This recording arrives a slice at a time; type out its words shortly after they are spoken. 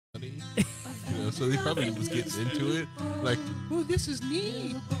so he probably was getting into it. Like, oh, this is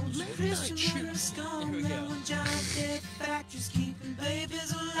neat. Here we go.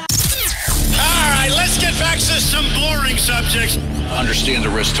 All right, let's get back to some boring subjects. Understand the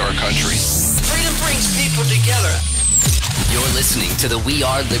risk to our country. Freedom brings people together. You're listening to the We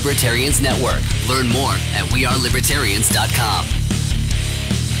Are Libertarians Network. Learn more at wearelibertarians.com.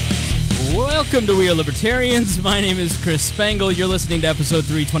 Welcome to We Are Libertarians. My name is Chris Spangle. You're listening to episode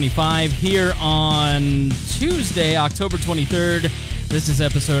 325 here on Tuesday, October 23rd. This is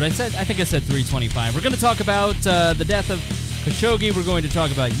episode, I think I said 325. We're going to talk about the death of Khashoggi. We're going to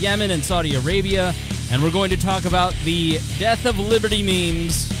talk about Yemen and Saudi Arabia. And we're going to talk about the death of liberty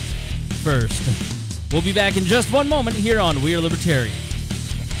memes first. We'll be back in just one moment here on We Are Libertarians.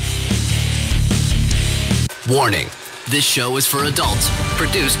 Warning. This show is for adults,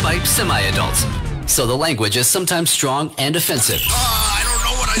 produced by semi-adults. So the language is sometimes strong and offensive. I don't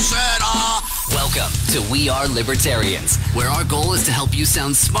know what I said. Welcome to We Are Libertarians, where our goal is to help you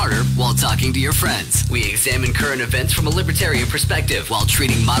sound smarter while talking to your friends. We examine current events from a libertarian perspective while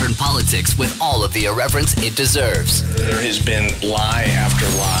treating modern politics with all of the irreverence it deserves. There has been lie after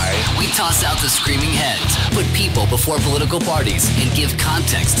lie. We toss out the screaming heads, put people before political parties, and give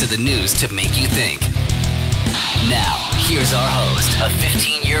context to the news to make you think. Now, here's our host, a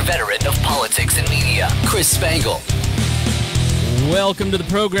 15-year veteran of politics and media, Chris Spangle. Welcome to the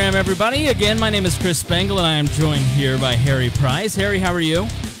program, everybody. Again, my name is Chris Spangle, and I am joined here by Harry Price. Harry, how are you?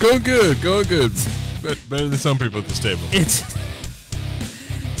 Going good. Better than some people at this table. It's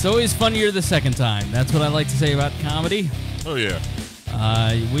always funnier the second time. That's what I like to say about comedy. Oh, yeah.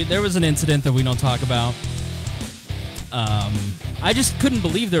 There was an incident that we don't talk about. I just couldn't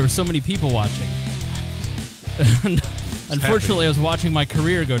believe there were so many people watching. Unfortunately, I was watching my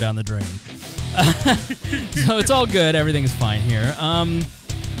career go down the drain. So it's all good. Everything is fine here.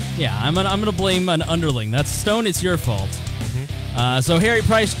 Yeah, I'm gonna blame an underling. That's Stone. It's your fault. Mm-hmm. So Harry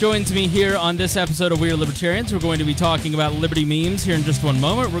Price joins me here on this episode of We Are Libertarians. We're going to be talking about liberty memes here in just one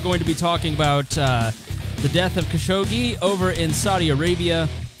moment. We're going to be talking about the death of Khashoggi over in Saudi Arabia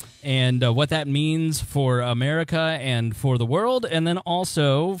and what that means for America and for the world, and then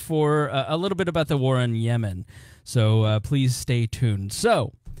also for a little bit about the war in Yemen. So please stay tuned.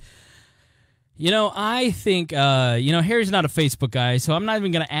 So, I think, Harry's not a Facebook guy, so I'm not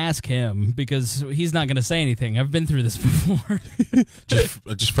even going to ask him because he's not going to say anything. I've been through this before.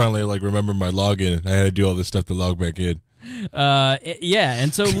 I just finally remember my login. I had to do all this stuff to log back in. Yeah,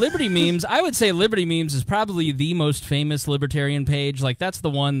 and so Liberty Memes, I would say Liberty Memes is probably the most famous libertarian page. That's the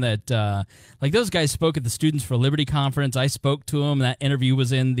one that, those guys spoke at the Students for Liberty conference. I spoke to them. That interview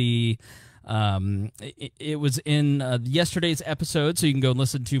was in the, it was in yesterday's episode, so you can go and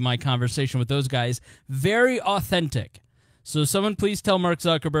listen to my conversation with those guys. Very authentic. So someone please tell Mark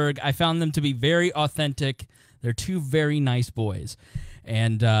Zuckerberg I found them to be very authentic. They're two very nice boys.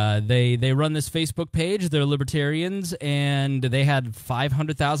 And they run this Facebook page. They're libertarians, and they had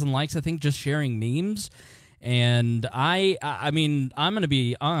 500,000 likes, I think, just sharing memes. And I mean, I'm going to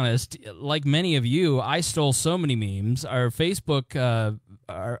be honest. Like many of you, I stole so many memes. Our Facebook,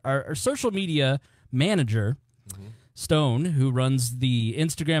 our social media manager, Stone, who runs the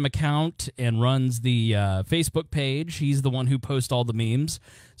Instagram account and runs the Facebook page, he's the one who posts all the memes.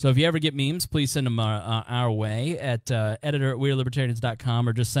 So if you ever get memes, please send them our way at editor@wearelibertarians.com,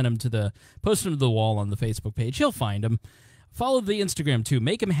 or just post them to the wall on the Facebook page. He'll find them. Follow the Instagram, too.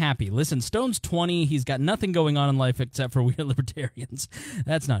 Make him happy. Listen, Stone's 20. He's got nothing going on in life except for We Are Libertarians.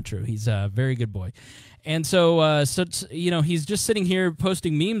 That's not true. He's a very good boy. And so he's just sitting here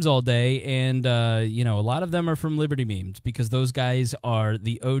posting memes all day, and, a lot of them are from Liberty Memes because those guys are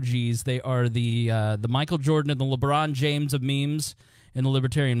the OGs. They are the Michael Jordan and the LeBron James of memes in the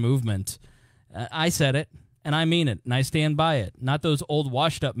libertarian movement. I said it, and I mean it, and I stand by it. Not those old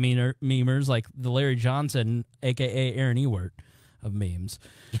washed-up memers like the Larry Johnson, a.k.a. Aaron Ewert, of memes.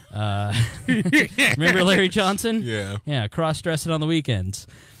 Remember Larry Johnson? Yeah. Yeah, cross-dressing on the weekends.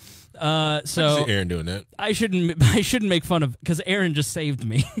 So I see Aaron doing that. I shouldn't make fun of, because Aaron just saved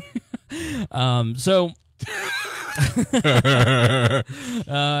me. So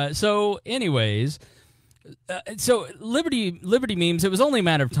anyways, so Liberty Memes, it was only a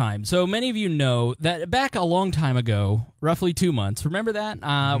matter of time. So many of you know that back a long time ago, roughly 2 months, remember that?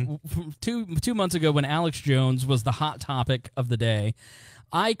 Two months ago, when Alex Jones was the hot topic of the day,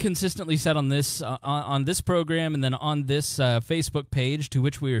 I consistently said on this program and then on this Facebook page to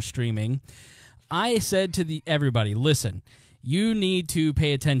which we are streaming, I said to everybody, listen, you need to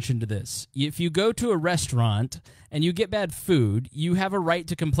pay attention to this. If you go to a restaurant and you get bad food, you have a right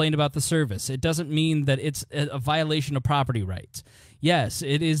to complain about the service. It doesn't mean that it's a violation of property rights. Yes,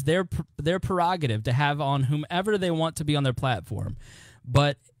 it is their prerogative to have on whomever they want to be on their platform.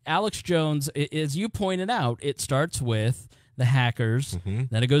 But Alex Jones, as you pointed out, it starts with the hackers,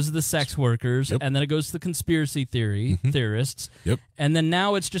 then it goes to the sex workers, and then it goes to the conspiracy theorists. Yep. And then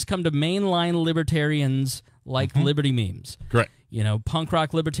now it's just come to mainline libertarians like Liberty Memes. Correct. You know, punk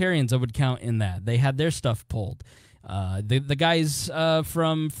rock libertarians I would count in that. They had their stuff pulled. The guys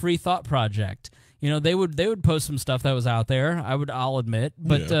from Free Thought Project, you know, they would post some stuff that was out there. I'll admit,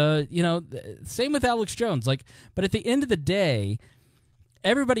 but you know, same with Alex Jones. Like, but at the end of the day,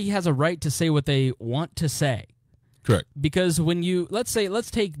 everybody has a right to say what they want to say. Correct. Because when you let's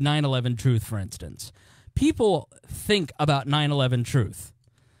take 9/11 Truth for instance, people think about 9/11 Truth.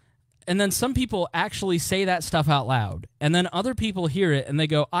 And then some people actually say that stuff out loud. And then other people hear it and they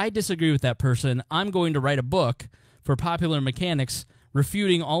go, I disagree with that person. I'm going to write a book for Popular Mechanics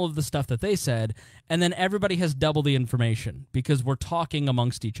refuting all of the stuff that they said. And then everybody has double the information because we're talking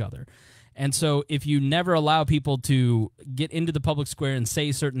amongst each other. And so if you never allow people to get into the public square and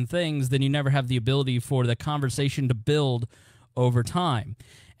say certain things, then you never have the ability for the conversation to build over time.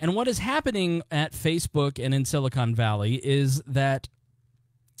 And what is happening at Facebook and in Silicon Valley is that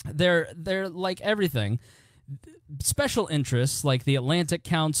they're like everything. Special interests like the Atlantic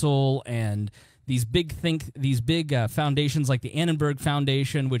Council and these big foundations like the Annenberg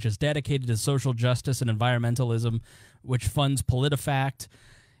Foundation, which is dedicated to social justice and environmentalism, which funds PolitiFact.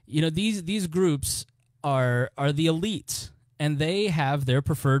 You know, these groups are the elites, and they have their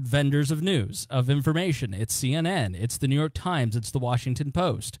preferred vendors of news, of information. It's CNN, it's the New York Times, it's the Washington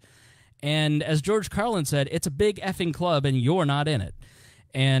Post. And as George Carlin said, it's a big effing club, and you're not in it.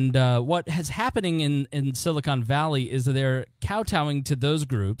 And what is happening in Silicon Valley is that they're kowtowing to those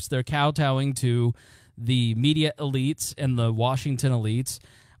groups. They're kowtowing to the media elites and the Washington elites,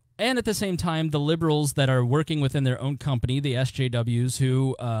 and at the same time, the liberals that are working within their own company, the SJWs,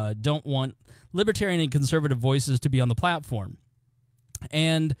 who don't want libertarian and conservative voices to be on the platform.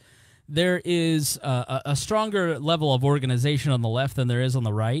 And there is a stronger level of organization on the left than there is on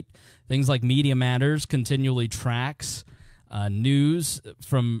the right. Things like Media Matters continually tracks news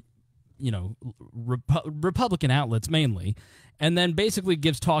from, you know, Republican outlets mainly, and then basically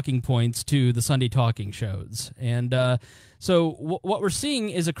gives talking points to the Sunday talking shows. And so what we're seeing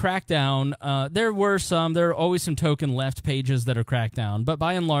is a crackdown. There are always some token left pages that are cracked down, but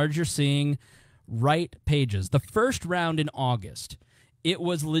by and large, you're seeing right pages. The first round in August, it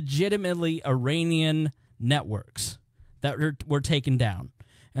was legitimately Iranian networks that were taken down.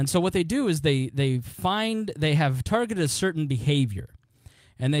 And so what they do is they have targeted a certain behavior.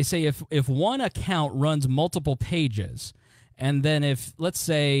 And they say if one account runs multiple pages, and then if, let's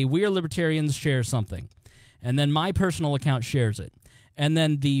say, We Are Libertarians share something, and then my personal account shares it, and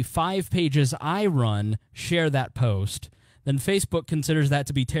then the 5 pages I run share that post, then Facebook considers that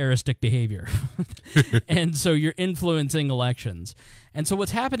to be terroristic behavior. And so you're influencing elections. And so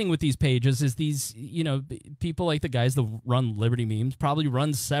what's happening with these pages is these, you know, people like the guys that run Liberty Memes probably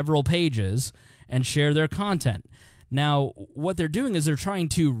run several pages and share their content. Now, what they're doing is they're trying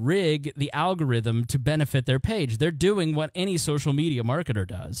to rig the algorithm to benefit their page. They're doing what any social media marketer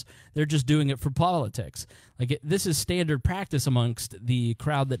does. They're just doing it for politics. This is standard practice amongst the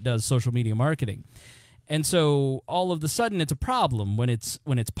crowd that does social media marketing. And so all of a sudden it's a problem when it's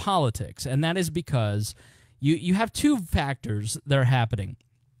politics, and that is because you have 2 factors that are happening.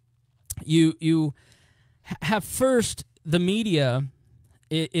 You have first, the media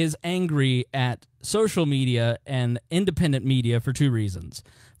is angry at social media and independent media for 2 reasons.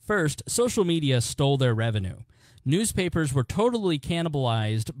 First, social media stole their revenue. Newspapers were totally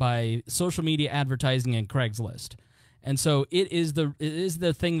cannibalized by social media advertising and Craigslist. And so it is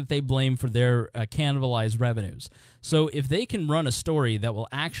the thing that they blame for their cannibalized revenues. So if they can run a story that will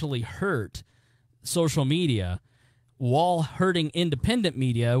actually hurt social media while hurting independent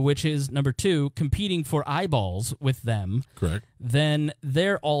media, which is, number 2, competing for eyeballs with them, correct, then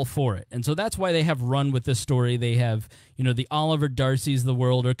they're all for it. And so that's why they have run with this story. They have, you know, the Oliver Darcys of the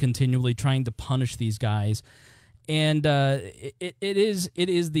world are continually trying to punish these guys. And it is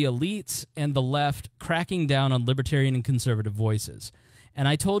the elites and the left cracking down on libertarian and conservative voices. And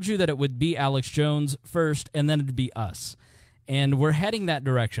I told you that it would be Alex Jones first, and then it would be us. And we're heading that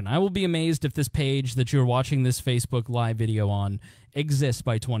direction. I will be amazed if this page that you're watching this Facebook Live video on exists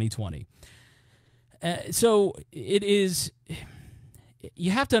by 2020. So it is,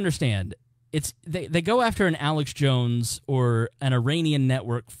 you have to understand, they go after an Alex Jones or an Iranian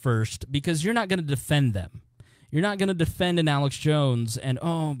network first because you're not going to defend them. You're not going to defend an Alex Jones and,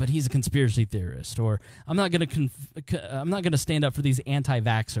 oh, but he's a conspiracy theorist, or I'm not going to stand up for these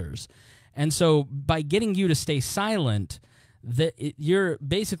anti-vaxxers. And so by getting you to stay silent, you're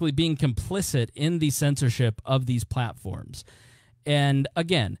basically being complicit in the censorship of these platforms. And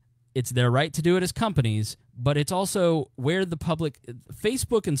again, it's their right to do it as companies, but it's also where the public,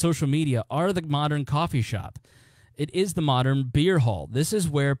 Facebook and social media are the modern coffee shop. It is the modern beer hall. This is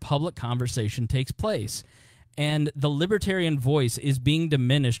where public conversation takes place. And the libertarian voice is being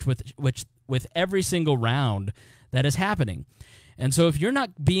diminished with every single round that is happening. And so if you're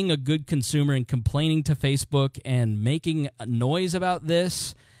not being a good consumer and complaining to Facebook and making a noise about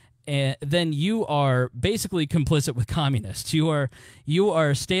this, then you are basically complicit with communists. You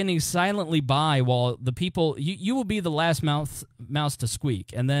are standing silently by while the people, you will be the last mouse to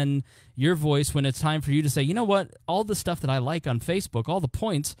squeak. And then your voice, when it's time for you to say, you know what, all the stuff that I like on Facebook, all the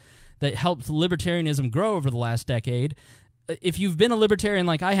points that helped libertarianism grow over the last decade, if you've been a libertarian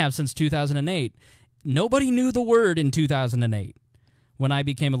like I have since 2008, nobody knew the word in 2008 when I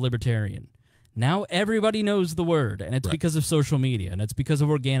became a libertarian. Now everybody knows the word, and it's because of social media, and it's because of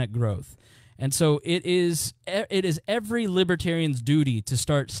organic growth. And so it is every libertarian's duty to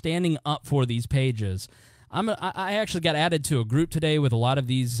start standing up for these pages. I actually got added to a group today with a lot of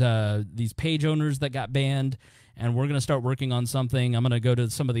these page owners that got banned, and we're going to start working on something. I'm going to go to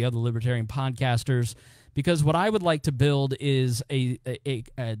some of the other libertarian podcasters, because what I would like to build is a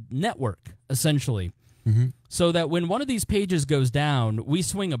network, essentially, so that when one of these pages goes down, we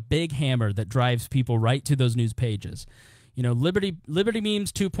swing a big hammer that drives people right to those news pages. You know, Liberty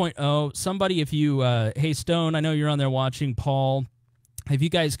Memes 2.0. Somebody, if you, hey Stone, I know you're on there watching. Paul, if you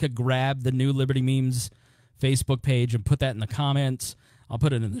guys could grab the new Liberty Memes Facebook page and put that in the comments, I'll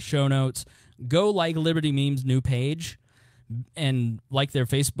put it in the show notes. Go like Liberty Memes' new page and like their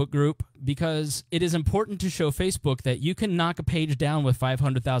Facebook group, because it is important to show Facebook that you can knock a page down with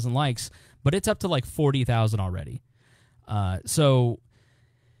 500,000 likes, but it's up to like 40,000 already. So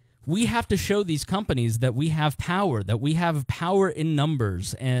we have to show these companies that we have power in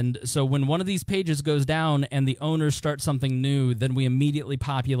numbers. And so when one of these pages goes down and the owners start something new, then we immediately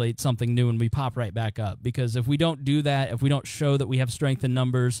populate something new and we pop right back up. Because if we don't do that, if we don't show that we have strength in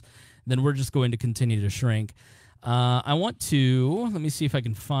numbers, then we're just going to continue to shrink. I want to, let me see if I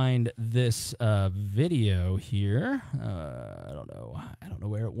can find this video here. I don't know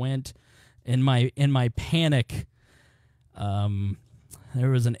where it went. In my panic, there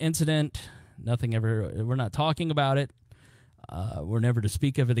was an incident. We're not talking about it. We're never to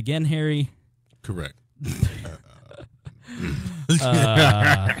speak of it again, Harry. Correct.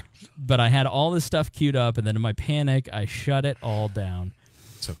 But I had all this stuff queued up, and then in my panic, I shut it all down.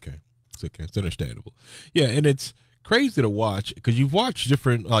 It's okay. It's understandable. Yeah, and it's crazy to watch, because you've watched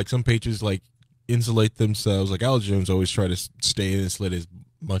different, like some pages like insulate themselves. Like Alex Jones always try to stay insulated as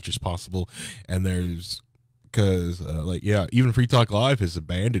much as possible, and there's because even Free Talk Live has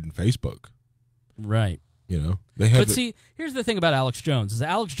abandoned Facebook. Right. You know, they have. But see, here's the thing about Alex Jones: is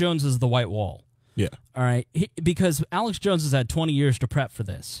Alex Jones is the white wall. Yeah. All right, because Alex Jones has had 20 years to prep for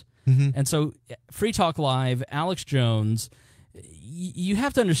this, and so Free Talk Live, Alex Jones. You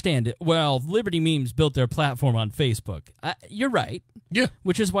have to understand it. Well, Liberty Memes built their platform on Facebook. You're right. Yeah.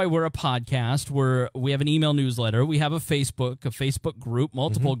 Which is why we're a podcast. We have an email newsletter. We have a Facebook group,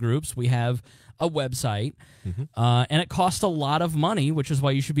 multiple groups. We have a website. And it costs a lot of money, which is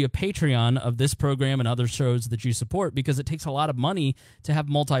why you should be a Patreon of this program and other shows that you support, because it takes a lot of money to have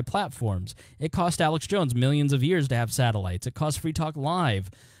multi-platforms. It cost Alex Jones millions of years to have satellites. It cost Free Talk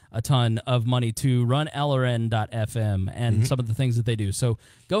Live a ton of money to run LRN.FM and some of the things that they do. So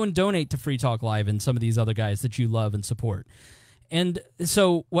go and donate to Free Talk Live and some of these other guys that you love and support. And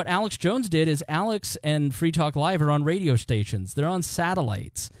so what Alex Jones did is Alex and Free Talk Live are on radio stations. They're on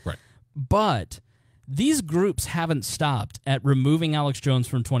satellites. Right. But these groups haven't stopped at removing Alex Jones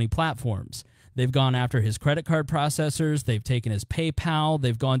from 20 platforms. They've gone after his credit card processors. They've taken his PayPal.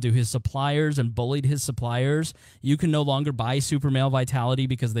 They've gone to his suppliers and bullied his suppliers. You can no longer buy Super Male Vitality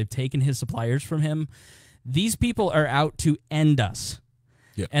because they've taken his suppliers from him. These people are out to end us.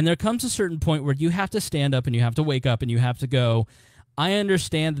 Yep. And there comes a certain point where you have to stand up and you have to wake up and you have to go, I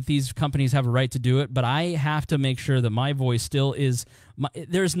understand that these companies have a right to do it, but I have to make sure that my voice still is...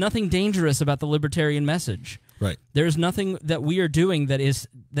 there's nothing dangerous about the libertarian message. Right. There's nothing that we are doing that is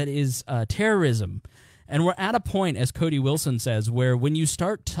terrorism. And we're at a point, as Cody Wilson says, where when you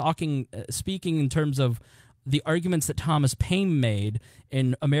start speaking in terms of the arguments that Thomas Paine made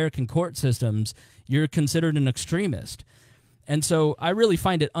in American court systems, you're considered an extremist. And so I really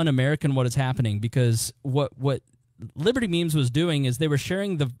find it un-American what is happening, because what Liberty Memes was doing is they were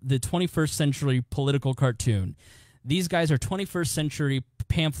sharing the 21st century political cartoon. These guys are 21st century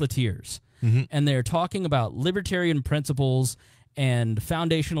pamphleteers. And they're talking about libertarian principles and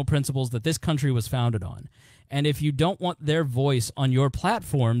foundational principles that this country was founded on. And if you don't want their voice on your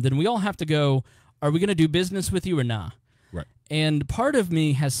platform, then we all have to go, are we going to do business with you or not? Right. And part of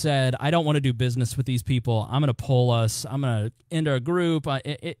me has said, I don't want to do business with these people. I'm going to pull us. I'm going to end our group.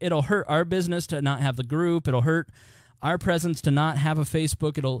 It'll hurt our business to not have the group. It'll hurt our presence to not have a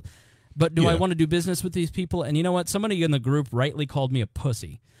Facebook. But do I want to do business with these people? And you know what? Somebody in the group rightly called me a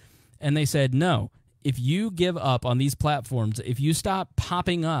pussy. And they said, no, if you give up on these platforms, if you stop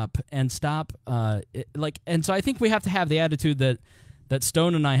popping up and stop, and so I think we have to have the attitude that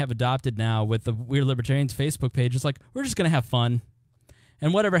Stone and I have adopted now with the We're Libertarians Facebook page. It's like, we're just going to have fun.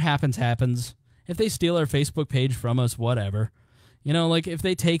 And whatever happens, happens. If they steal our Facebook page from us, whatever. You know, like if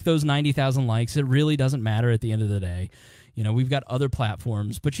they take those 90,000 likes, it really doesn't matter at the end of the day. You know, we've got other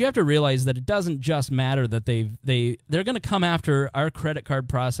platforms. But you have to realize that it doesn't just matter that they're going to come after our credit card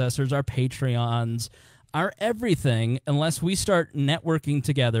processors, our Patreons, our everything, unless we start networking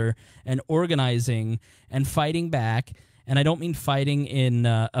together and organizing and fighting back. And I don't mean fighting in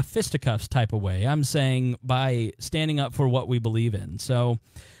a fisticuffs type of way. I'm saying by standing up for what we believe in. So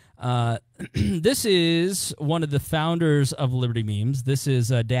this is one of the founders of Liberty Memes. This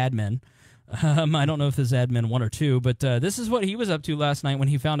is Dadman. I don't know if this is Admin 1 or 2, but this is what he was up to last night when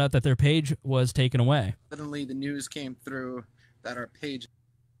he found out that their page was taken away. Suddenly the news came through that our page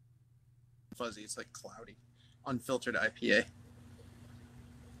fuzzy. It's like cloudy. Unfiltered IPA.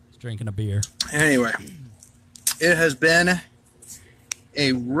 He's drinking a beer. Anyway. It has been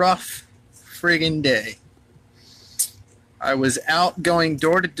a rough friggin' day. I was out going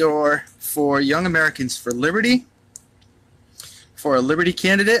door to door for Young Americans for Liberty, for a Liberty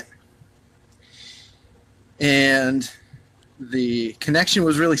candidate, and the connection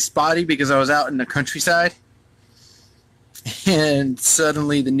was really spotty because I was out in the countryside, and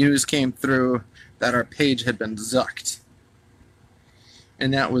suddenly the news came through that our page had been zucked.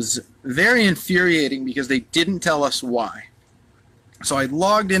 And that was very infuriating because they didn't tell us why. So I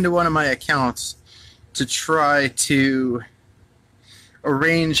logged into one of my accounts to try to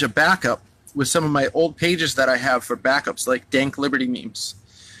arrange a backup with some of my old pages that I have for backups, like Dank Liberty Memes,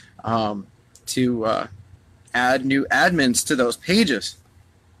 to add new admins to those pages.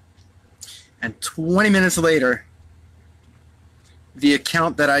 And 20 minutes later, the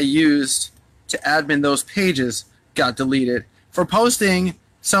account that I used to admin those pages got deleted for posting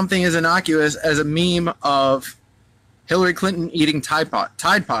something as innocuous as a meme of Hillary Clinton eating Tide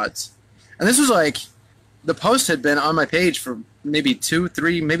Pods. And this was like, the post had been on my page for maybe 2,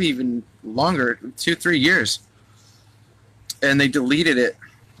 3, maybe even longer, 2, 3 years. And they deleted it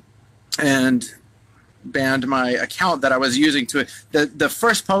and banned my account that I was using to the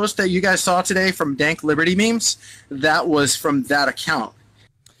first post that you guys saw today from Dank Liberty Memes, that was from that account.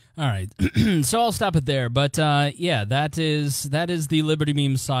 All right, so I'll stop it there. But yeah, that is the Liberty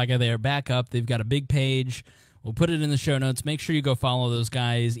Memes saga. They are back up. They've got a big page. We'll put it in the show notes. Make sure you go follow those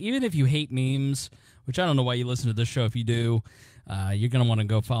guys. Even if you hate memes, which I don't know why you listen to this show if you do, you're going to want to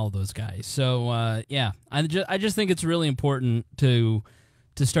go follow those guys. So yeah, I just think it's really important to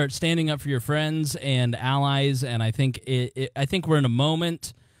start standing up for your friends and allies. And I think I think we're in a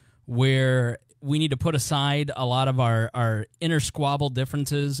moment where we need to put aside a lot of our inner squabble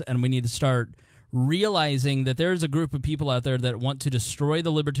differences, and we need to start realizing that there's a group of people out there that want to destroy the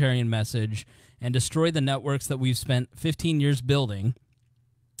libertarian message and destroy the networks that we've spent 15 years building.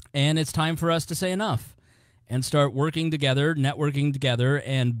 And it's time for us to say enough and start working together, networking together,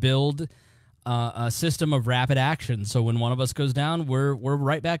 and build a system of rapid action. So when one of us goes down, we're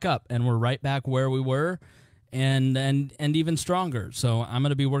right back up, and we're right back where we were. And even stronger. So I'm going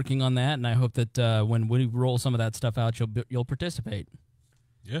to be working on that, and I hope that when we roll some of that stuff out, you'll participate.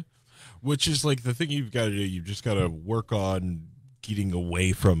 Yeah, which is like the thing you've got to do. You've just got to work on getting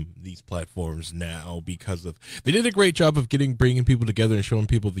away from these platforms now, because they did a great job of bringing people together and showing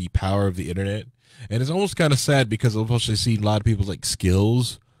people the power of the internet. And it's almost kind of sad because I've also seen a lot of people's like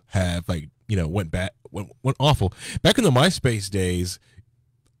skills have went awful. Back in the MySpace days,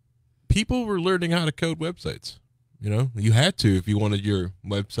 people were learning how to code websites. You know, you had to if you wanted your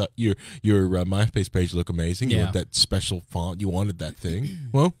website, your MySpace page to look amazing. You want that special font. You wanted that thing.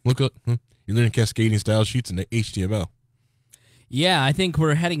 Well, look at you're learning cascading style sheets in HTML. Yeah, I think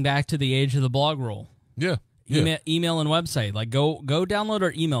we're heading back to the age of the blog roll. Yeah. Email and website. Like go download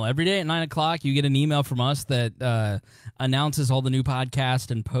our email every day at 9 o'clock. You get an email from us that announces all the new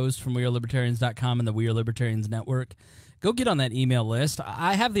podcasts and posts from WeAreLibertarians.com and the We Are Libertarians Network. Go get on that email list.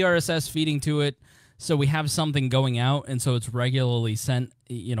 I have the RSS feeding to it, so we have something going out, and so it's regularly sent.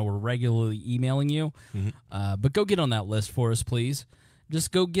 We're regularly emailing you. Mm-hmm. But go get on that list for us, please.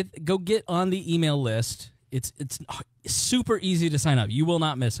 Just go get on the email list, It's super easy to sign up. You will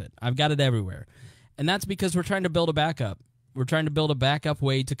not miss it. I've got it everywhere. And that's because we're trying to build a backup. We're trying to build a backup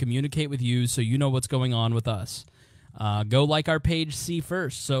way to communicate with you so you know what's going on with us. Go like our page, see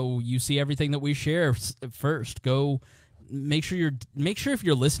first, so you see everything that we share first. Go make sure if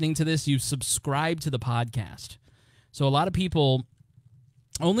you're listening to this, you subscribe to the podcast. So a lot of people,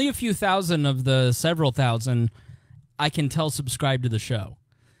 only a few thousand of the several thousand, I can tell subscribe to the show.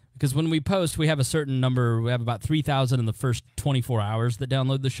 Because when we post, we have a certain number. We have about 3,000 in the first 24 hours that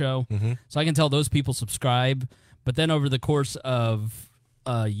download the show. So I can tell those people subscribe. But then over the course of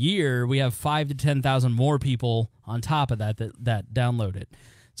a year, we have 5,000 to 10,000 more people on top of that download it.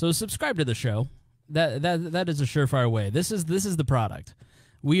 So subscribe to the show. That is a surefire way. This is the product.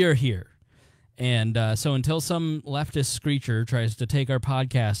 We are here. And so until some leftist screecher tries to take our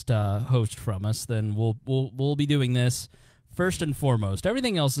podcast host from us, then we'll be doing this first and foremost.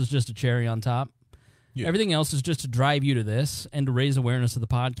 Everything else is just a cherry on top. Yeah. Everything else is just to drive you to this and to raise awareness of the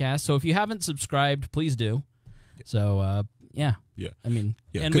podcast. So if you haven't subscribed, please do. So, yeah. I mean,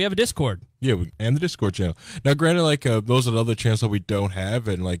 and we have a Discord. Yeah, and the Discord channel. Now, granted, like, those are the other channels that we don't have,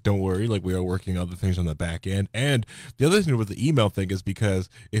 and, like, don't worry, like, we are working other things on the back end. And the other thing with the email thing is because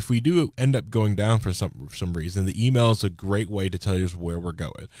if we do end up going down for some reason, the email is a great way to tell you where we're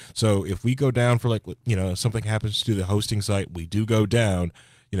going. So if we go down for, like, you know, something happens to the hosting site, we do go down,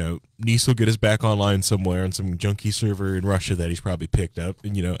 you know, Nice will get us back online somewhere on some junky server in Russia that he's probably picked up,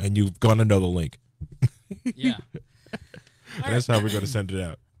 and, you know, and you've gone to know the link. Yeah. That's how we're going to send it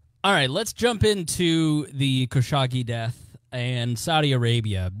out. All right, let's jump into the Khashoggi death and Saudi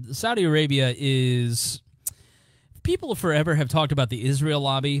Arabia. Saudi Arabia is... People forever have talked about the Israel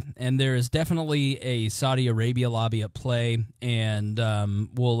lobby, and there is definitely a Saudi Arabia lobby at play, and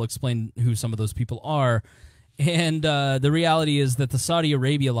we'll explain who some of those people are. And the reality is that the Saudi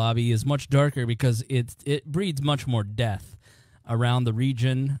Arabia lobby is much darker because it breeds much more death around the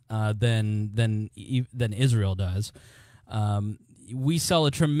region than Israel does. We sell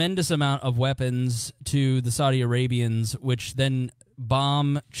a tremendous amount of weapons to the Saudi Arabians, which then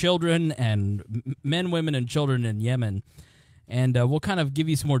bomb children and men, women, and children in Yemen. And we'll kind of give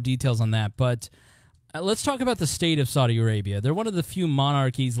you some more details on that. But let's talk about the state of Saudi Arabia. They're one of the few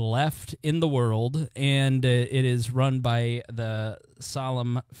monarchies left in the world, and it is run by the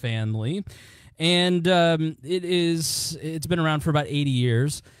Salam family. And it's been around for about 80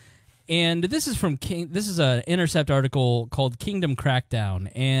 years. And this is from This is an Intercept article called "Kingdom Crackdown,"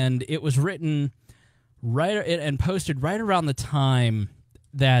 and it was written and posted right around the time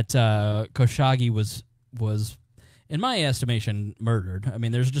that Khashoggi was, in my estimation, murdered. I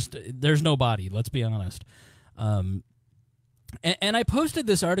mean, there's no body. Let's be honest. And I posted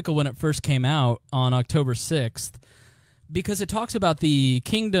this article when it first came out on October 6th because it talks about the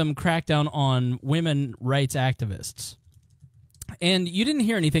kingdom crackdown on women rights activists. And you didn't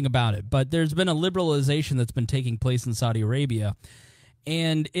hear anything about it, but there's been a liberalization that's been taking place in Saudi Arabia,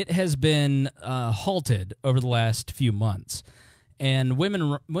 and it has been halted over the last few months. And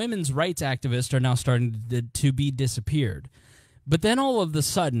women's rights activists are now starting to be disappeared. But then all of a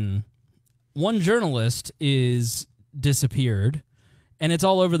sudden, one journalist is disappeared, and it's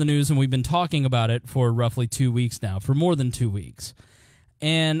all over the news, and we've been talking about it for roughly 2 weeks now, for more than 2 weeks.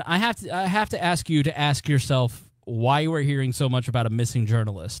 And I have to ask you to ask yourself why we're hearing so much about a missing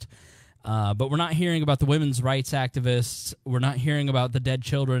journalist. But we're not hearing about the women's rights activists. We're not hearing about the dead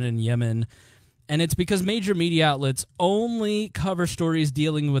children in Yemen. And it's because major media outlets only cover stories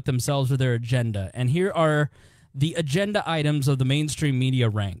dealing with themselves or their agenda. And here are the agenda items of the mainstream media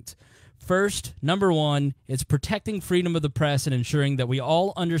ranked. First, number one, it's protecting freedom of the press and ensuring that we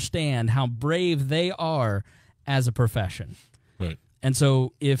all understand how brave they are as a profession. Right. And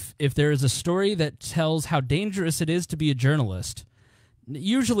so if there is a story that tells how dangerous it is to be a journalist,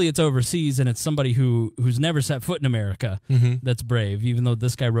 usually it's overseas and it's somebody who's never set foot in America that's brave, even though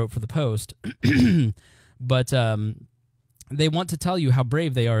this guy wrote for the Post. But they want to tell you how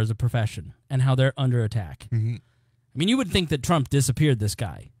brave they are as a profession and how they're under attack. I mean, you would think that Trump disappeared this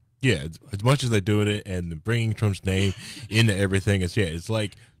guy. Yeah, as much as they're doing it and bringing Trump's name into everything, it's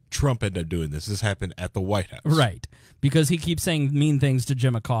like Trump ended up doing this. This happened at the White House. Right. Because he keeps saying mean things to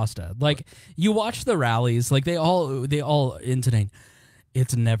Jim Acosta. Like, you watch the rallies, like they all intonate,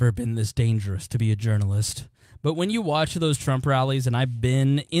 it's never been this dangerous to be a journalist. But when you watch those Trump rallies, and I've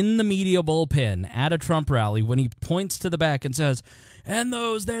been in the media bullpen at a Trump rally, when he points to the back and says, and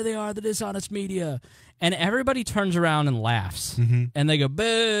there they are, the dishonest media, and everybody turns around and laughs, and they go,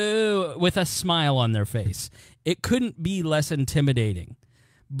 boo, with a smile on their face. It couldn't be less intimidating.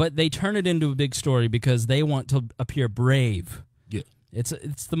 But they turn it into a big story because they want to appear brave. Yeah. It's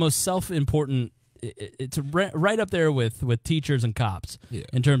the most self-important it's right up there with teachers and cops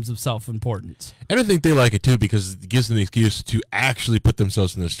in terms of self-importance. And I think they like it too because it gives them the excuse to actually put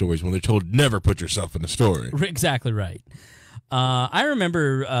themselves in the stories when they're told never put yourself in the story. Exactly right. I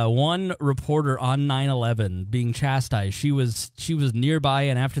remember one reporter on 9/11 being chastised. She was nearby,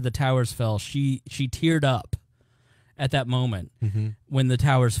 and after the towers fell, she teared up at that moment when the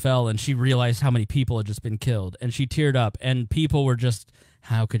towers fell, and she realized how many people had just been killed, and she teared up, and people were just,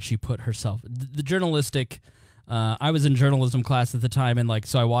 how could she put herself? The journalistic. I was in journalism class at the time, and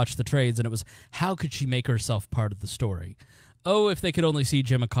so I watched the trades, and it was, how could she make herself part of the story? Oh, if they could only see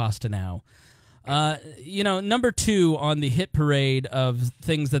Jim Acosta now. Number 2 on the hit parade of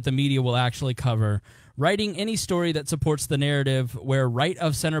things that the media will actually cover, writing any story that supports the narrative where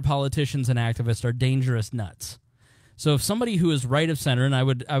right-of-center politicians and activists are dangerous nuts. So if somebody who is right of center, and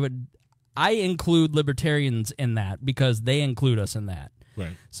I include libertarians in that because they include us in that.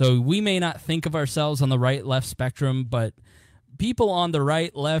 Right. So we may not think of ourselves on the right-left spectrum, but people on the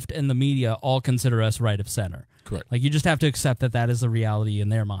right, left, and the media all consider us right of center. Correct. You just have to accept that is the reality in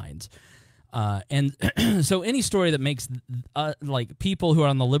their minds. And so any story that makes people who are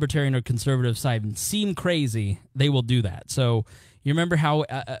on the libertarian or conservative side seem crazy, they will do that. So you remember how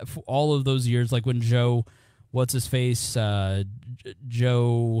for all of those years, when Joe, what's his face,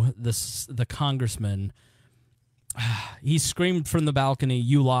 Joe, the congressman, he screamed from the balcony,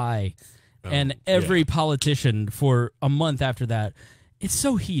 "You lie," and every politician for a month after that. It's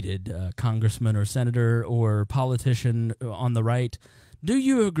so heated, congressman or senator or politician on the right. Do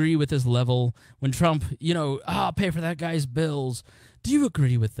you agree with this level? When Trump, I'll pay for that guy's bills. Do you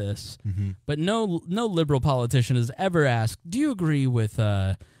agree with this? Mm-hmm. But no liberal politician has ever asked, do you agree with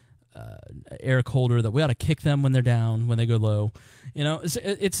Eric Holder that we ought to kick them when they're down, when they go low?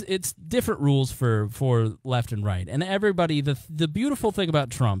 It's different rules for left and right. And everybody, the beautiful thing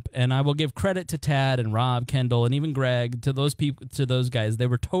about Trump, and I will give credit to Tad and Rob, Kendall, and even Greg, to those people, to those guys, they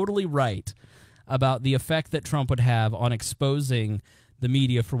were totally right about the effect that Trump would have on exposing the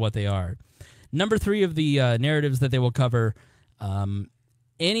media for what they are. Number 3 of the narratives that they will cover,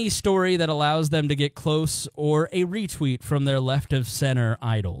 any story that allows them to get close or a retweet from their left-of-center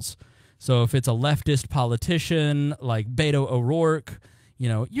idols. So if it's a leftist politician like Beto O'Rourke,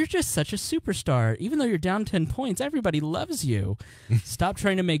 you're just such a superstar. Even though you're down 10 points, everybody loves you. Stop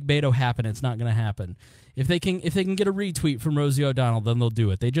trying to make Beto happen. It's not going to happen. If they can get a retweet from Rosie O'Donnell, then they'll do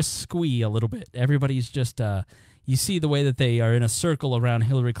it. They just squee a little bit. Everybody's just... you see the way that they are in a circle around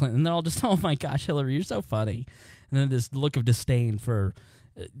Hillary Clinton, and they're all just, oh my gosh, Hillary, you're so funny. And then this look of disdain for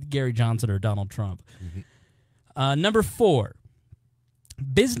Gary Johnson or Donald Trump. Mm-hmm. Number 4,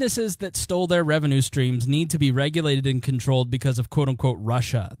 businesses that stole their revenue streams need to be regulated and controlled because of quote-unquote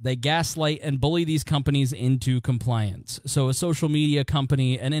Russia. They gaslight and bully these companies into compliance. So a social media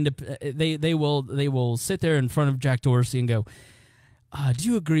company, they will sit there in front of Jack Dorsey and go, do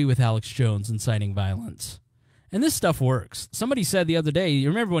you agree with Alex Jones inciting violence? And this stuff works. Somebody said the other day, you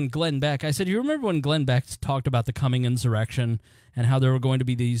remember when Glenn Beck talked about the coming insurrection and how there were going to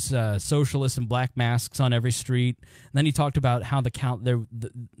be these socialists in black masks on every street. And then he talked about how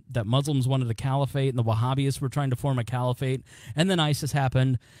that Muslims wanted a caliphate and the Wahhabis were trying to form a caliphate. And then ISIS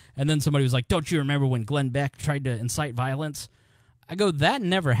happened. And then somebody was like, don't you remember when Glenn Beck tried to incite violence? I go, that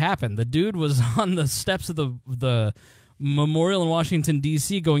never happened. The dude was on the steps of the memorial in Washington,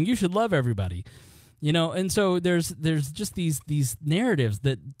 D.C. going, you should love everybody. And so there's just these narratives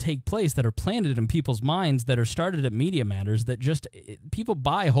that take place that are planted in people's minds that are started at Media Matters that just people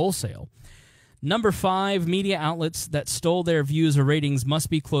buy wholesale. Number 5, media outlets that stole their views or ratings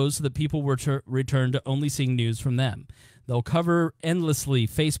must be closed so that people were to return to only seeing news from them. They'll cover endlessly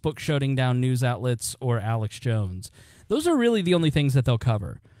Facebook shutting down news outlets or Alex Jones. Those are really the only things that they'll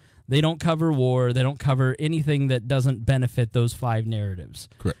cover. They don't cover war. They don't cover anything that doesn't benefit those 5 narratives.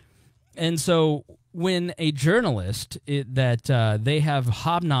 Correct. And so when a journalist that they have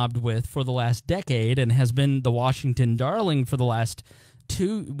hobnobbed with for the last decade and has been the Washington darling for the last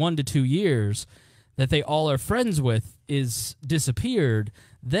 1 to 2 years that they all are friends with is disappeared,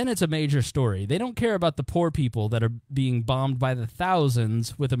 then it's a major story. They don't care about the poor people that are being bombed by the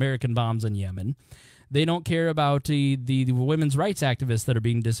thousands with American bombs in Yemen. They don't care about the women's rights activists that are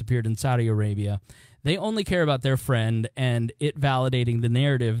being disappeared in Saudi Arabia. They only care about their friend and it validating the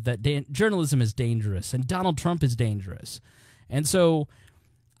narrative that journalism is dangerous and Donald Trump is dangerous. And so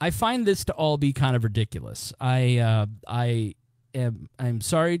I find this to all be kind of ridiculous. I'm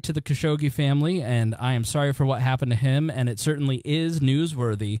sorry to the Khashoggi family, and I am sorry for what happened to him, and it certainly is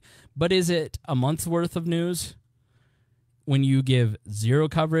newsworthy. But is it a month's worth of news when you give zero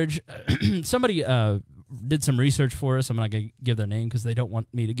coverage? Somebody did some research for us. I'm not going to give their name because they don't want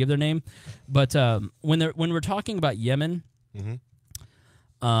me to give their name. But when we're talking about Yemen,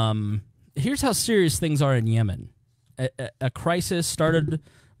 here's how serious things are in Yemen. A crisis started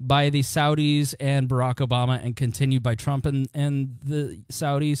by the Saudis and Barack Obama and continued by Trump and the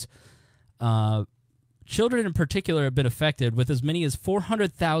Saudis. Children in particular have been affected, with as many as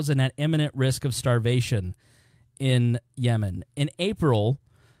 400,000 at imminent risk of starvation in Yemen. In April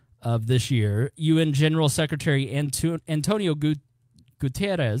of this year, UN General Secretary Antonio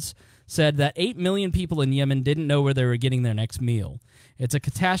Guterres said that 8 million people in Yemen didn't know where they were getting their next meal. It's a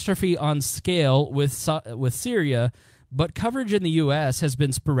catastrophe on scale with Syria, but coverage in the U.S. has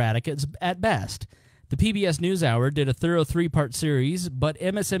been sporadic at best. The PBS NewsHour did a thorough 3-part series, but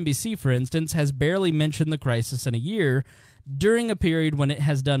MSNBC, for instance, has barely mentioned the crisis in a year during a period when it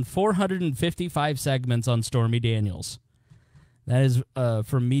has done 455 segments on Stormy Daniels. That is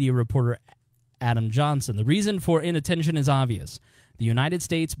from media reporter Adam Johnson. The reason for inattention is obvious. The United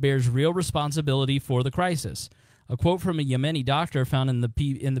States bears real responsibility for the crisis. A quote from a Yemeni doctor found in the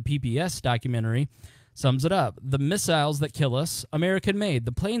PBS documentary sums it up. The missiles that kill us, American-made.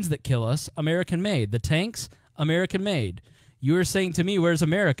 The planes that kill us, American-made. The tanks, American-made. You are saying to me, where's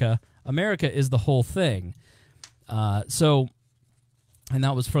America? America is the whole thing. And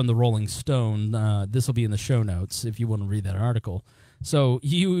that was from the Rolling Stone. This will be in the show notes if you want to read that article. So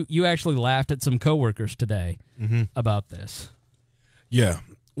you actually laughed at some coworkers today about this. Yeah.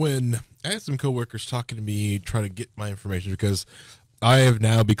 When I had some coworkers talking to me, trying to get my information, because I have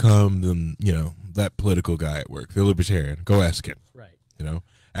now become that political guy at work, the libertarian. Go ask him. Right.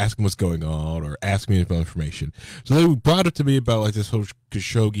 Ask him what's going on, or ask me about information. So they brought it to me about like this whole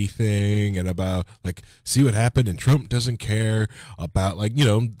Khashoggi thing, and about like, see what happened, and Trump doesn't care about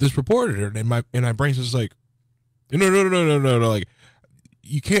this reporter, and my brain's just like, no, like,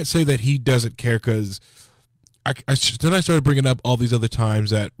 you can't say that he doesn't care, because then I started bringing up all these other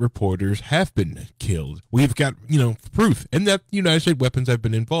times that reporters have been killed. We've got, proof, and that United States weapons have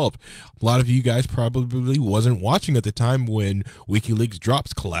been involved. A lot of you guys probably wasn't watching at the time when WikiLeaks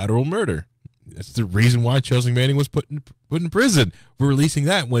drops collateral murder. That's the reason why Chelsea Manning was put in prison. We're releasing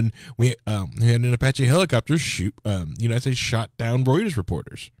that when we had an Apache helicopter shoot, United States shot down Reuters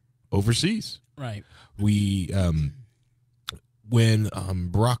reporters overseas. Right. We, when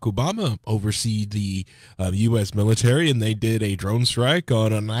Barack Obama oversaw the U.S. military, and they did a drone strike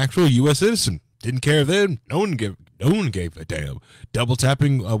on an actual U.S. citizen, didn't care then. No one gave a damn. Double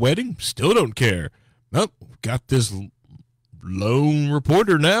tapping a wedding, still don't care. Nope, got this lone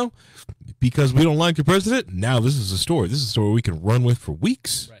reporter now because we don't like the president. Now this is a story. This is a story we can run with for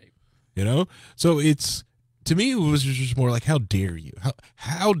weeks. Right. So it's, to me, it was just more like, how dare you?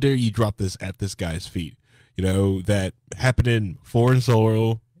 How dare you drop this at this guy's feet? That happened in foreign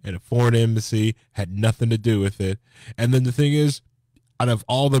soil, and a foreign embassy, had nothing to do with it. And then the thing is, out of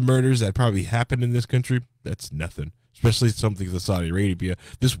all the murders that probably happened in this country, that's nothing. Especially something like Saudi Arabia.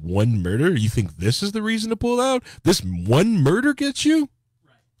 This one murder, you think this is the reason to pull out? This one murder gets you?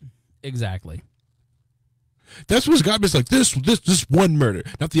 Right. Exactly. That's what's got me. It's like this one murder,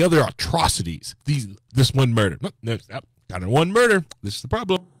 not the other atrocities. This one murder. Not one murder. This is the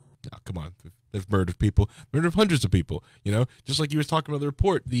problem. Oh, come on. They've murdered people, murdered hundreds of people, just like you was talking about the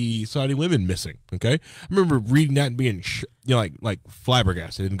report, the Saudi women missing. Okay. I remember reading that and being, like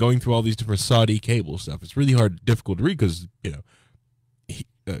flabbergasted, and going through all these different Saudi cable stuff. It's really difficult to read because, the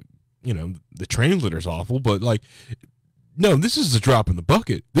translator's awful, but no, this is a drop in the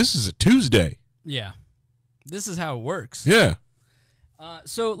bucket. This is a Tuesday. Yeah. This is how it works. Yeah.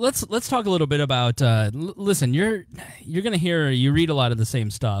 So let's talk a little bit about, listen, you're going to you read a lot of the same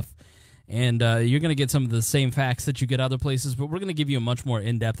stuff. And you're going to get some of the same facts that you get other places, but we're going to give you a much more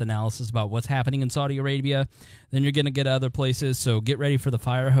in-depth analysis about what's happening in Saudi Arabia than you're going to get other places, so get ready for the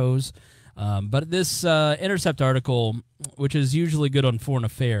fire hose. But this Intercept article, which is usually good on foreign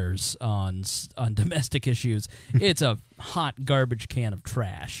affairs, on domestic issues, it's a hot garbage can of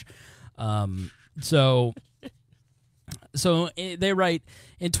trash. So they write,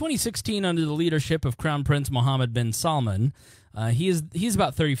 in 2016, under the leadership of Crown Prince Mohammed bin Salman, he's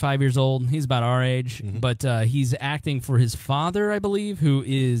about 35 years old. He's about our age, but he's acting for his father, I believe, who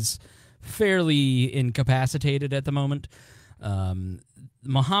is fairly incapacitated at the moment.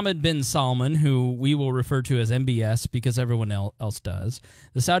 Mohammed bin Salman, who we will refer to as MBS because everyone else does,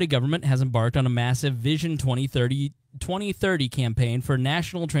 the Saudi government has embarked on a massive Vision 2030 campaign for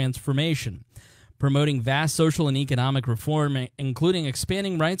national transformation, promoting vast social and economic reform, including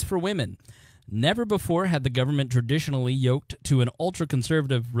expanding rights for women. Never before had the government, traditionally yoked to an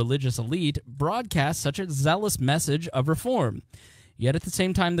ultra-conservative religious elite, broadcast such a zealous message of reform. Yet at the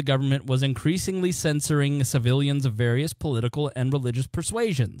same time, the government was increasingly censoring civilians of various political and religious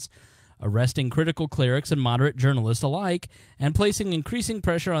persuasions, arresting critical clerics and moderate journalists alike, and placing increasing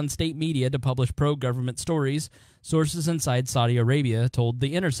pressure on state media to publish pro-government stories, sources inside Saudi Arabia told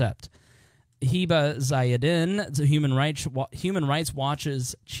The Intercept. Hiba Zayedin, the Human Rights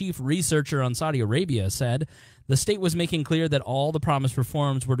Watch's chief researcher on Saudi Arabia, said the state was making clear that all the promised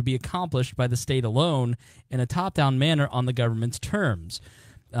reforms were to be accomplished by the state alone in a top-down manner on the government's terms.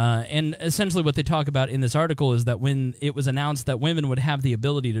 And essentially what they talk about in this article is that when it was announced that women would have the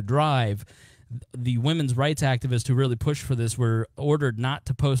ability to drive, the women's rights activists who really pushed for this were ordered not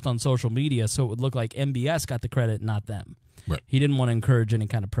to post on social media so it would look like MBS got the credit, not them. Right. He didn't want to encourage any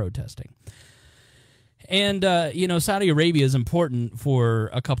kind of protesting. And, Saudi Arabia is important for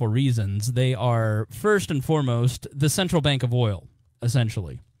a couple reasons. They are, first and foremost, the central bank of oil,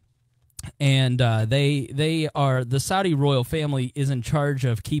 essentially. And the Saudi royal family is in charge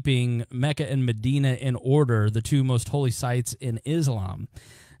of keeping Mecca and Medina in order, the two most holy sites in Islam.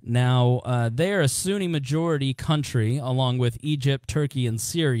 Now, they are a Sunni majority country, along with Egypt, Turkey, and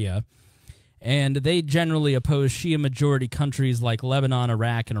Syria. And they generally oppose Shia majority countries like Lebanon,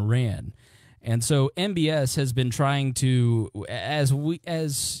 Iraq, and Iran. And so MBS has been trying to, as we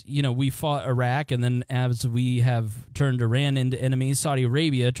fought Iraq, and then as we have turned Iran into enemies, Saudi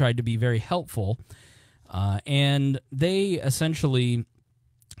Arabia tried to be very helpful, and they essentially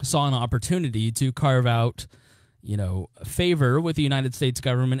saw an opportunity to carve out, favor with the United States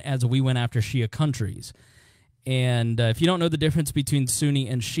government as we went after Shia countries. And if you don't know the difference between Sunni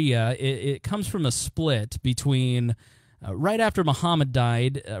and Shia, it comes from a split between. Right after Muhammad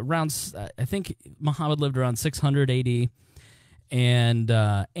died, I think Muhammad lived around 600 AD, and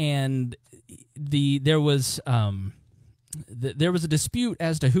there was a dispute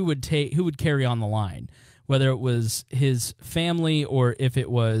as to who would carry on the line, whether it was his family or if it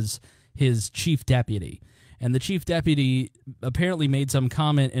was his chief deputy. And the chief deputy apparently made some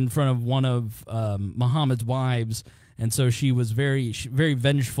comment in front of one of Muhammad's wives, and so she was very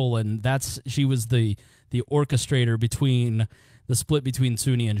vengeful, and she was the orchestrator between the split between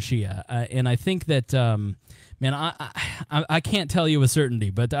Sunni and Shia. And I think that, I can't tell you with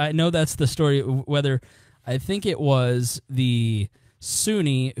certainty, but I know that's the story, whether I think it was the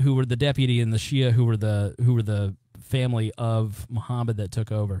Sunni who were the deputy and the Shia who were the family of Muhammad that took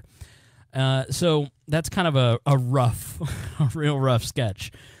over. So that's kind of a real rough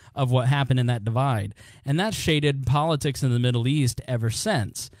sketch of what happened in that divide. And that's shaded politics in the Middle East ever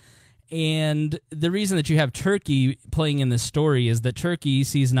since. And the reason that you have Turkey playing in this story is that Turkey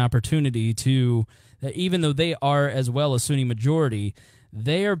sees an opportunity to, even though they are as well a Sunni majority,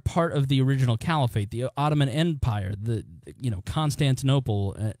 they are part of the original caliphate, the Ottoman Empire,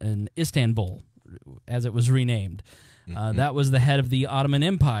 Constantinople and Istanbul, as it was renamed. That was the head of the Ottoman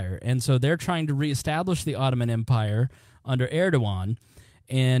Empire. And so they're trying to reestablish the Ottoman Empire under Erdogan.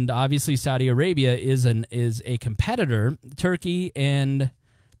 And obviously Saudi Arabia is a competitor. Turkey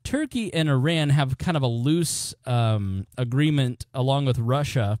and Iran have kind of a loose agreement along with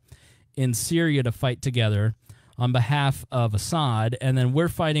Russia in Syria to fight together on behalf of Assad, and then we're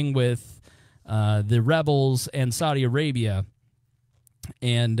fighting with the rebels and Saudi Arabia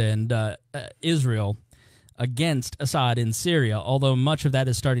and Israel against Assad in Syria, although much of that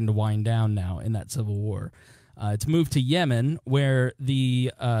is starting to wind down now in that civil war. It's moved to Yemen, where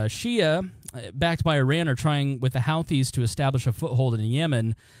the Shia, backed by Iran, are trying with the Houthis to establish a foothold in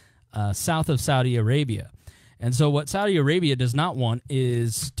Yemen, south of Saudi Arabia. And so what Saudi Arabia does not want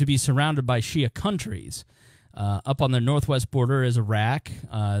is to be surrounded by Shia countries. Up on the northwest border is Iraq,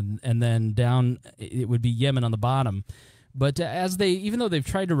 and then down it would be Yemen on the bottom. But even though they've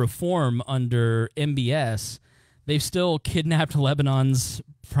tried to reform under MBS, they've still kidnapped Lebanon's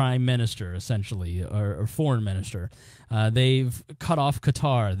prime minister, essentially, or foreign minister. They've cut off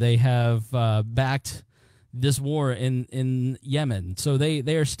Qatar. They have backed this war in Yemen. So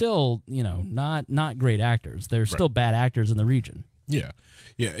they are still, not great actors. They're still bad actors in the region. Yeah.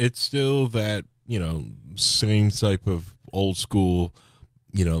 Yeah, it's still that, same type of old school,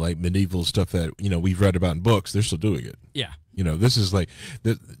 like medieval stuff that, we've read about in books. They're still doing it. Yeah. This is like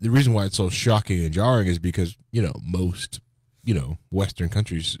the reason why it's so shocking and jarring is because, most, Western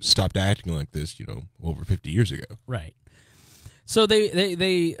countries stopped acting like this, over 50 years ago. Right. So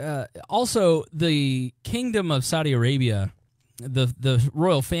they also, the Kingdom of Saudi Arabia, the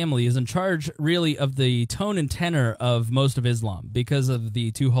royal family is in charge really of the tone and tenor of most of Islam because of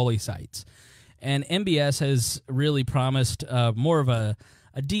the two holy sites. And MBS has really promised more of a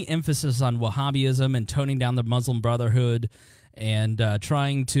de-emphasis on Wahhabism and toning down the Muslim Brotherhood and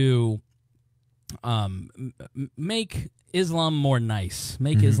trying to make Islam more nice,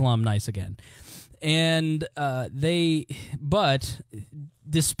 make Islam nice again. And but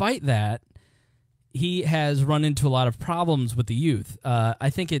despite that, he has run into a lot of problems with the youth. I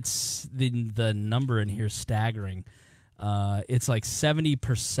think it's the number in here is staggering. It's like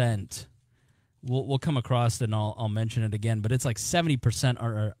 70%. We'll come across it and I'll mention it again, but it's like 70%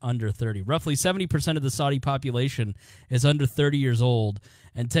 are under 30. Roughly 70% of the Saudi population is under 30 years old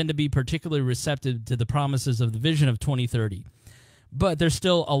and tend to be particularly receptive to the promises of the Vision of 2030. But there's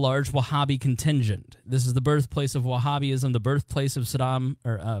still a large Wahhabi contingent. This is the birthplace of Wahhabism, the birthplace of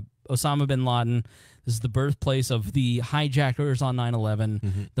Osama bin Laden. This is the birthplace of the hijackers on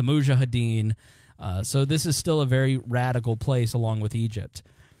 9/11, the Mujahideen. So this is still a very radical place along with Egypt.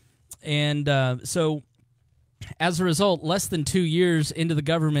 And so as a result, less than 2 years into the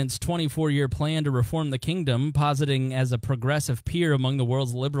government's 24-year plan to reform the kingdom, positing as a progressive peer among the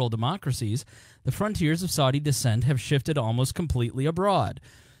world's liberal democracies, the frontiers of Saudi descent have shifted almost completely abroad.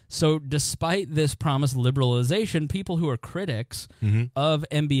 So despite this promised liberalization, people who are critics of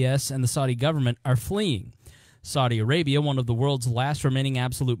MBS and the Saudi government are fleeing. Saudi Arabia, one of the world's last remaining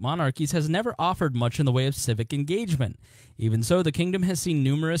absolute monarchies, has never offered much in the way of civic engagement. Even so, the kingdom has seen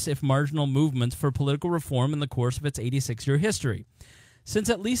numerous, if marginal, movements for political reform in the course of its 86-year history.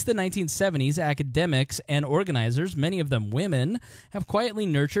 Since at least the 1970s, academics and organizers, many of them women, have quietly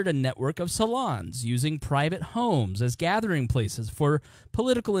nurtured a network of salons, using private homes as gathering places for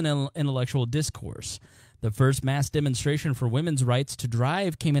political and intellectual discourse. The first mass demonstration for women's rights to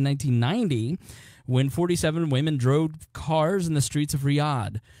drive came in 1990, when 47 women drove cars in the streets of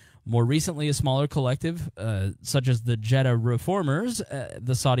Riyadh. More recently, a smaller collective, such as the Jeddah Reformers,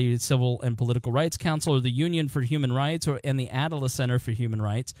 the Saudi Civil and Political Rights Council, or the Union for Human Rights, and the Adala Center for Human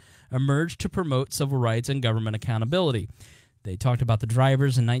Rights, emerged to promote civil rights and government accountability. They talked about the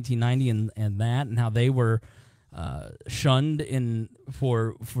drivers in 1990 and how they were shunned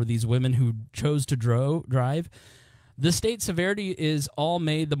for these women who chose to drive. The state severity is all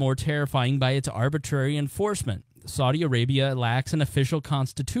made the more terrifying by its arbitrary enforcement. Saudi Arabia lacks an official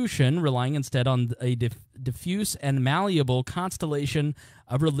constitution, relying instead on a diffuse and malleable constellation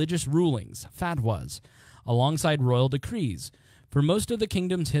of religious rulings, fatwas, alongside royal decrees. For most of the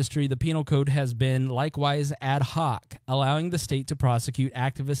kingdom's history, the penal code has been likewise ad hoc, allowing the state to prosecute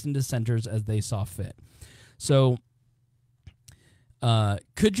activists and dissenters as they saw fit. So,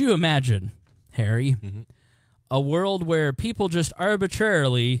 could you imagine, Harry, a world where people just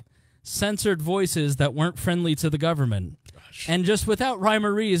arbitrarily censored voices that weren't friendly to the government, and just without rhyme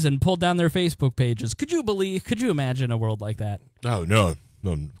or reason pulled down their Facebook pages? Could you imagine a world like that? Oh, no,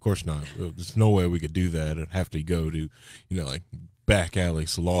 of course not. There's no way we could do that and have to go to, like back alley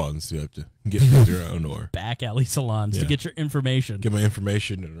salons to have to get your own, or back alley salons to get your information. Get my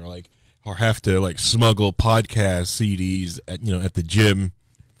information, or have to smuggle podcast CDs at the gym.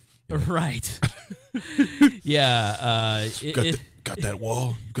 Right. Yeah. Got that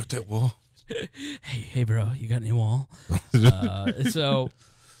wall? Got that wall? Hey, bro, you got any wall? Sorry,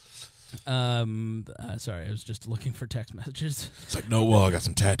 I was just looking for text messages. It's like, no wall. I got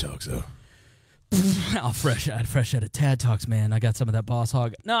some Tad Talks, though. Oh, fresh out of Tad Talks, man. I got some of that Boss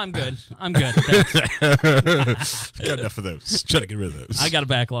Hog. No, I'm good. Thanks. Got enough of those. Try to get rid of those. I got a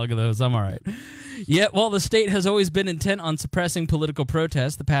backlog of those. I'm all right. Yeah, while the state has always been intent on suppressing political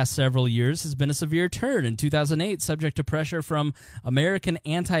protest, the past several years has been a severe turn. In 2008, subject to pressure from American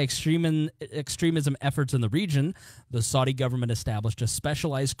anti-extremism efforts in the region, the Saudi government established a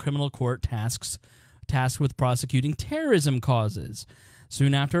specialized criminal court tasked with prosecuting terrorism causes.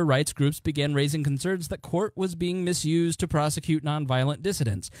 Soon after, rights groups began raising concerns that court was being misused to prosecute nonviolent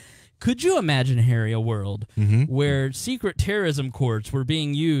dissidents. Could you imagine, Harry, a world where secret terrorism courts were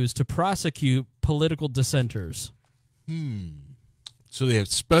being used to prosecute political dissenters? So they have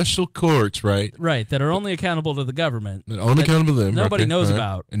special courts, right? Right, that are only accountable to the government. Only accountable to them. Nobody knows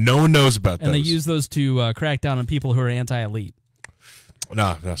about. And no one knows about those. And they use those to crack down on people who are anti-elite.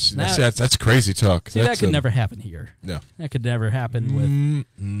 No, that's crazy talk. See, that could never happen here. No. That could never happen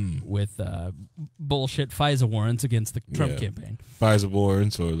with bullshit FISA warrants against the Trump campaign. FISA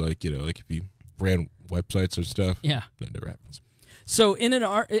warrants, or like if you ran websites or stuff. Yeah, that never happens. So in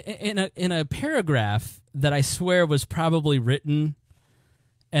a paragraph that I swear was probably written,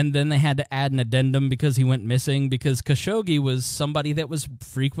 and then they had to add an addendum because he went missing, because Khashoggi was somebody that was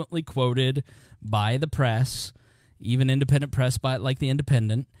frequently quoted by the press, even independent press, like The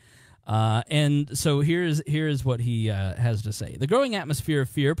Independent. And so here's what he has to say. The growing atmosphere of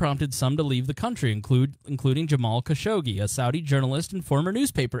fear prompted some to leave the country, including Jamal Khashoggi, a Saudi journalist and former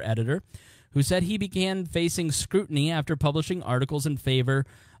newspaper editor, who said he began facing scrutiny after publishing articles in favor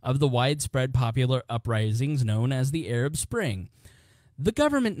of the widespread popular uprisings known as the Arab Spring. The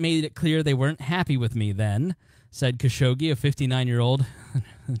government made it clear they weren't happy with me then, said Khashoggi, a 59-year-old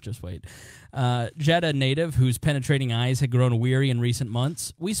just wait, Jeddah native whose penetrating eyes had grown weary in recent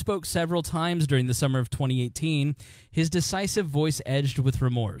months. We spoke several times during the summer of 2018, his decisive voice edged with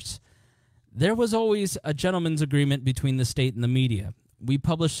remorse. There was always a gentleman's agreement between the state and the media. We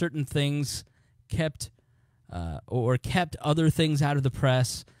published certain things, kept other things out of the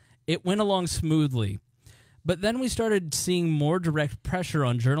press. It went along smoothly. But then we started seeing more direct pressure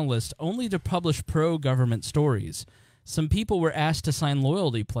on journalists only to publish pro-government stories. Some people were asked to sign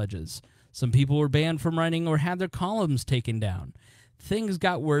loyalty pledges. Some people were banned from writing or had their columns taken down. Things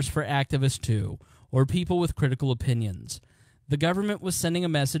got worse for activists too, or people with critical opinions. The government was sending a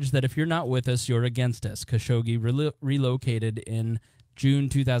message that if you're not with us, you're against us. Khashoggi relocated in June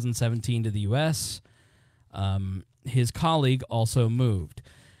 2017 to the U.S. His colleague also moved.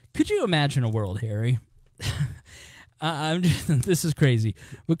 Could you imagine a world, Harry? This is crazy.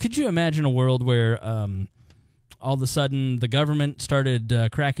 But could you imagine a world where all of a sudden the government started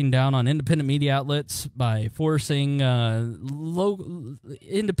cracking down on independent media outlets by forcing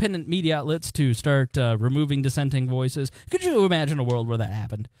independent media outlets to start removing dissenting voices? Could you imagine a world where that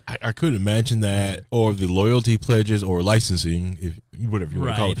happened? I couldn't imagine that, or the loyalty pledges, or licensing, if whatever you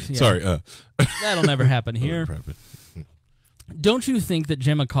want to call it. Yeah. Sorry. That'll never happen here. That'll never happen. Don't you think that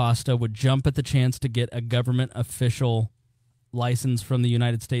Jim Acosta would jump at the chance to get a government official license from the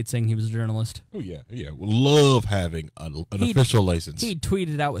United States saying he was a journalist? Oh, yeah. Yeah. Would love having an official license. He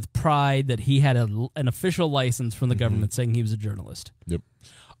tweeted out with pride that he had an official license from the government saying he was a journalist. Yep.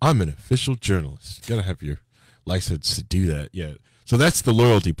 I'm an official journalist. Got to have your license to do that. Yeah. So that's the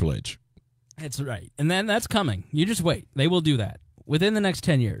loyalty pledge. That's right. And then that's coming. You just wait. They will do that. Within the next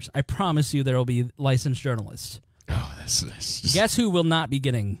 10 years, I promise you there will be licensed journalists. Oh, that's just... Guess who will not be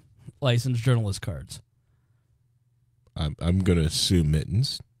getting licensed journalist cards? I'm going to assume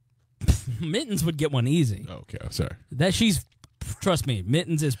Mittens. Mittens would get one easy. Okay, I'm sorry. Trust me,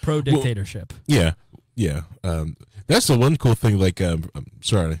 Mittens is pro-dictatorship. Well, yeah. That's the one cool thing, like, I'm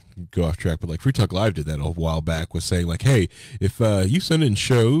sorry to go off track, but like Free Talk Live did that a while back, was saying like, hey, if you send in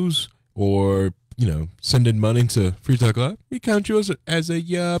shows or, send in money to Free Talk Live, we count you as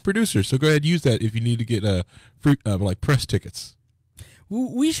a producer. So go ahead and use that if you need to get free like press tickets.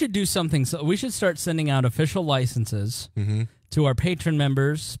 We should do something. So we should start sending out official licenses to our patron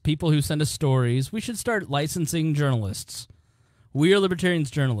members, people who send us stories. We should start licensing journalists. We are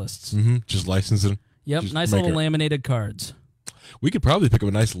Libertarians journalists. Just license them. Yep, Just nice little laminated cards. We could probably pick up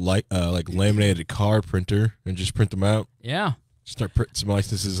a nice like laminated card printer and just print them out. Yeah. Start printing some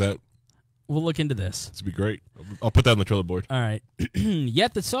licenses out. We'll look into this. This would be great. I'll put that on the Trello board. All right.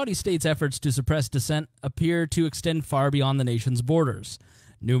 Yet the Saudi state's efforts to suppress dissent appear to extend far beyond the nation's borders.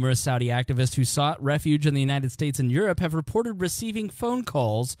 Numerous Saudi activists who sought refuge in the United States and Europe have reported receiving phone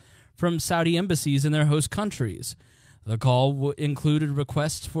calls from Saudi embassies in their host countries. The call included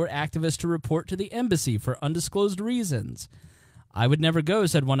requests for activists to report to the embassy for undisclosed reasons. I would never go,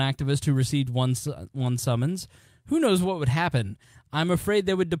 said one activist who received one summons. Who knows what would happen? I'm afraid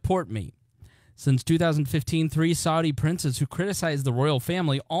they would deport me. Since 2015, 3 Saudi princes who criticized the royal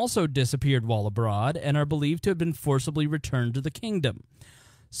family also disappeared while abroad and are believed to have been forcibly returned to the kingdom.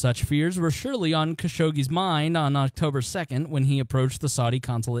 Such fears were surely on Khashoggi's mind on October 2nd when he approached the Saudi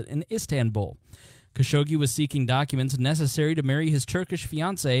consulate in Istanbul. Khashoggi was seeking documents necessary to marry his Turkish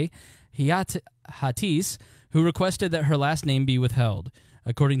fiancée, Hatis, who requested that her last name be withheld.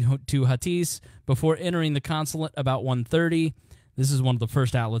 According to Hatis, before entering the consulate about 1:30, this is one of the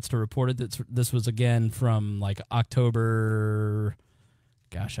first outlets to report it. This was again from like October.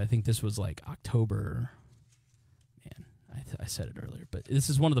 Gosh, I think this was like October. Man, I said it earlier, but this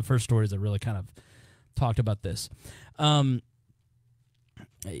is one of the first stories that really kind of talked about this.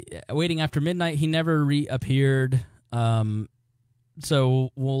 Waiting after midnight, he never reappeared.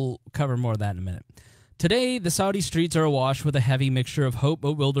 So we'll cover more of that in a minute. Today, the Saudi streets are awash with a heavy mixture of hope,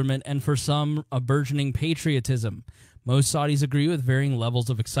 bewilderment, and for some, a burgeoning patriotism. Most Saudis agree with varying levels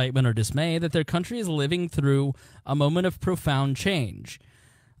of excitement or dismay that their country is living through a moment of profound change.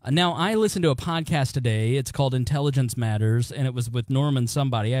 Now, I listened to a podcast today. It's called Intelligence Matters, and it was with Norman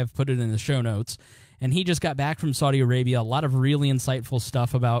somebody. I've put it in the show notes. And he just got back from Saudi Arabia. A lot of really insightful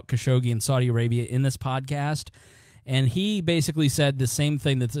stuff about Khashoggi and Saudi Arabia in this podcast. And he basically said the same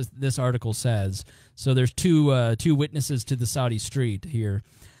thing that this article says. So there's two witnesses to the Saudi street here.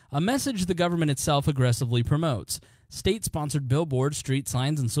 A message the government itself aggressively promotes. State-sponsored billboards, street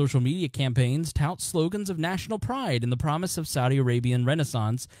signs, and social media campaigns tout slogans of national pride and the promise of Saudi Arabian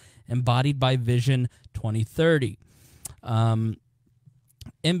renaissance embodied by Vision 2030.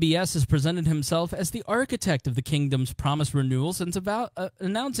 MBS has presented himself as the architect of the kingdom's promised renewal since about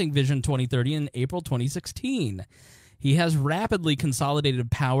announcing Vision 2030 in April 2016. He has rapidly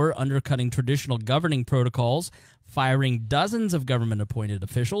consolidated power, undercutting traditional governing protocols, firing dozens of government-appointed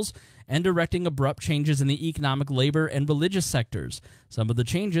officials, and directing abrupt changes in the economic, labor, and religious sectors. Some of the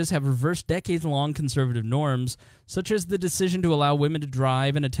changes have reversed decades-long conservative norms, such as the decision to allow women to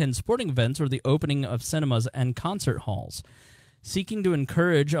drive and attend sporting events or the opening of cinemas and concert halls. Seeking to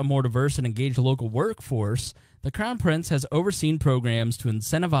encourage a more diverse and engaged local workforce, the Crown Prince has overseen programs to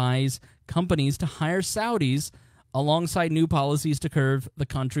incentivize companies to hire Saudis alongside new policies to curb the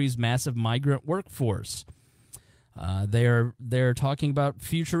country's massive migrant workforce. They're talking about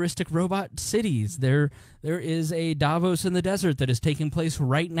futuristic robot cities. There is a Davos in the desert that is taking place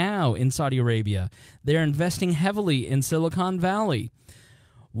right now in Saudi Arabia. They're investing heavily in Silicon Valley.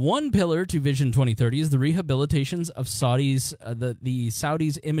 One pillar to Vision 2030 is the rehabilitations of Saudis, the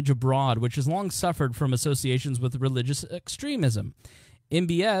Saudis' image abroad, which has long suffered from associations with religious extremism.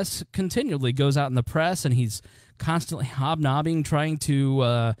 MBS continually goes out in the press, and he's constantly hobnobbing, trying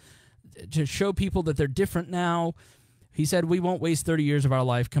to show people that they're different now. He said, "We won't waste 30 years of our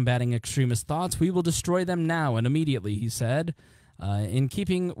life combating extremist thoughts. We will destroy them now and immediately," he said. In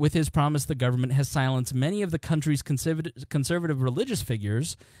keeping with his promise, the government has silenced many of the country's conservative religious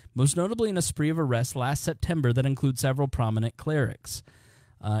figures, most notably in a spree of arrests last September that include several prominent clerics,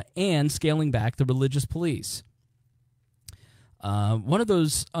 and scaling back the religious police. One of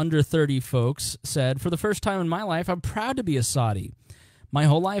those under 30 folks said, "For the first time in my life, I'm proud to be a Saudi. My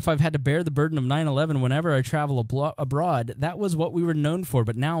whole life, I've had to bear the burden of 9/11 whenever I travel abroad. That was what we were known for,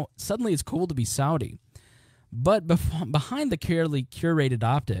 but now suddenly it's cool to be Saudi." But behind the carefully curated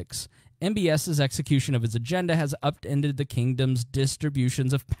optics, MBS's execution of his agenda has upended the kingdom's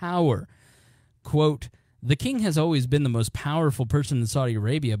distributions of power. Quote, "The king has always been the most powerful person in Saudi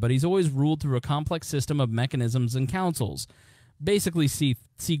Arabia, but he's always ruled through a complex system of mechanisms and councils." Basically, see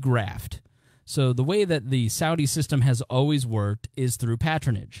graft. So the way that the Saudi system has always worked is through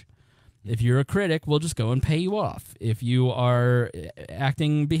patronage. If you're a critic, we'll just go and pay you off. If you are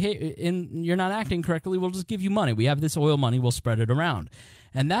you're not acting correctly, we'll just give you money. We have this oil money, we'll spread it around.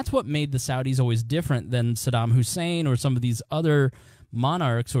 And that's what made the Saudis always different than Saddam Hussein or some of these other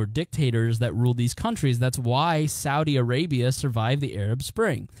monarchs or dictators that ruled these countries. That's why Saudi Arabia survived the Arab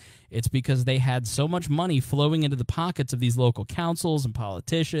Spring. It's because they had so much money flowing into the pockets of these local councils and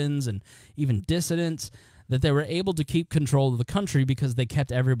politicians and even dissidents that they were able to keep control of the country because they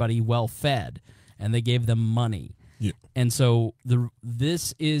kept everybody well fed and they gave them money. Yeah. And so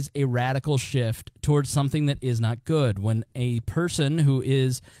this is a radical shift towards something that is not good. When a person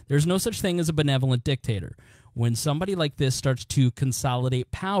there's no such thing as a benevolent dictator. When somebody like this starts to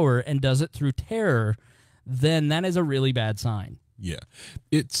consolidate power and does it through terror, then that is a really bad sign. Yeah,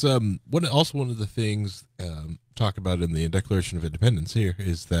 it's also one of the things talk about in the Declaration of Independence here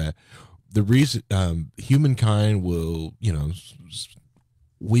is that the reason humankind will, I'm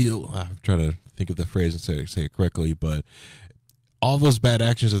trying to think of the phrase and say it correctly, but all those bad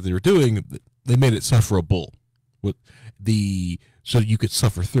actions that they were doing, they made it sufferable. So you could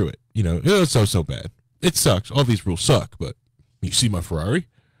suffer through it. It's so bad. It sucks. All these rules suck, but you see my Ferrari?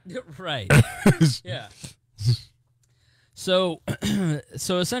 Right. Yeah. So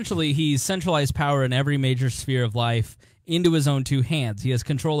essentially, he's centralized power in every major sphere of life into his own two hands. He has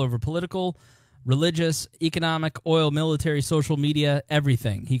control over political, religious, economic, oil, military, social media,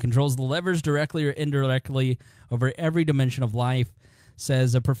 everything. He controls the levers directly or indirectly over every dimension of life,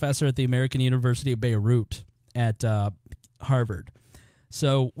 says a professor at the American University of Beirut at Harvard.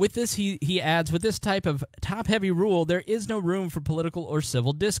 So with this, he adds, with this type of top-heavy rule, there is no room for political or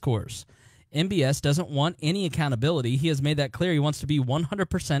civil discourse. MBS doesn't want any accountability. He has made that clear. He wants to be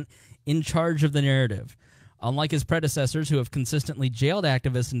 100% in charge of the narrative. Unlike his predecessors who have consistently jailed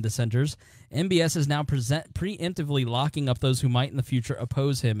activists and dissenters, MBS is now preemptively locking up those who might in the future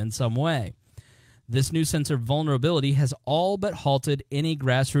oppose him in some way. This new sense of vulnerability has all but halted any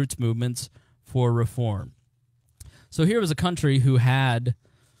grassroots movements for reform. So here was a country who had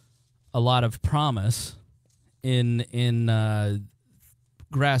a lot of promise in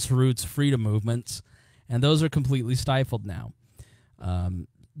grassroots freedom movements, and those are completely stifled now.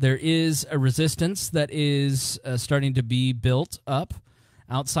 There is a resistance that is starting to be built up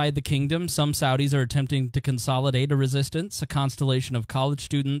outside the kingdom. Some Saudis are attempting to consolidate a resistance, a constellation of college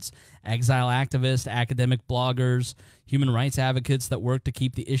students, exile activists, academic bloggers, human rights advocates that work to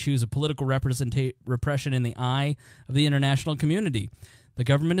keep the issues of political repression in the eye of the international community. The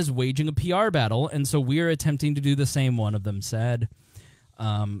government is waging a PR battle, and so we are attempting to do the same, one of them said.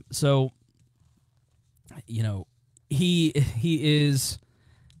 He is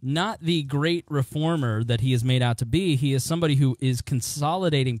not the great reformer that he is made out to be. He is somebody who is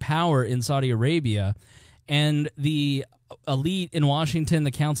consolidating power in Saudi Arabia, and the elite in Washington,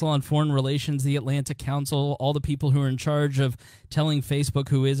 the Council on Foreign Relations, the Atlantic Council, all the people who are in charge of telling Facebook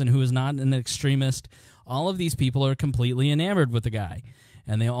who is and who is not an extremist, all of these people are completely enamored with the guy.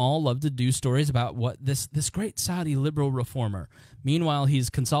 And they all love to do stories about what this great Saudi liberal reformer. Meanwhile,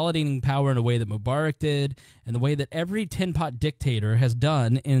 he's consolidating power in a way that Mubarak did, and the way that every tin-pot dictator has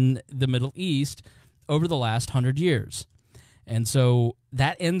done in the Middle East over the last 100 years. And so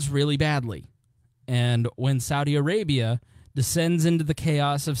that ends really badly. And when Saudi Arabia descends into the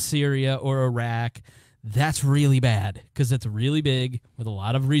chaos of Syria or Iraq, that's really bad because it's really big with a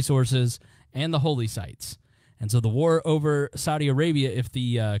lot of resources and the holy sites. And so the war over Saudi Arabia, if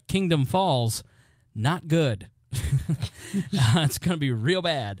the kingdom falls, not good. It's going to be real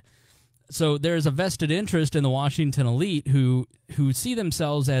bad. So there's a vested interest in the Washington elite who see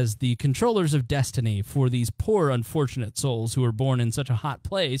themselves as the controllers of destiny for these poor, unfortunate souls who are born in such a hot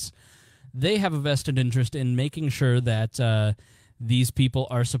place. They have a vested interest in making sure that these people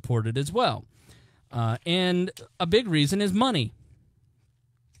are supported as well. And a big reason is money.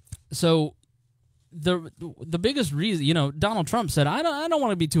 So the biggest reason, you know, Donald Trump said, I don't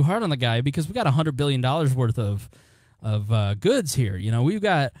want to be too hard on the guy because we got $100 billion worth of goods here. You know, we've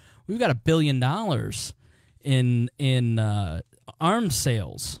got $1 billion in arms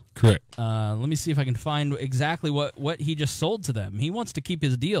sales. Correct. Let me see if I can find exactly what he just sold to them. He wants to keep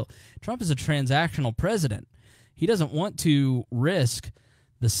his deal. Trump is a transactional president. He doesn't want to risk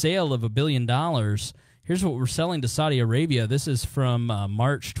the sale of $1 billion. Here's what we're selling to Saudi Arabia. This is from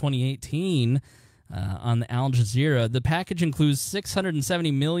March 2018 on the Al Jazeera. The package includes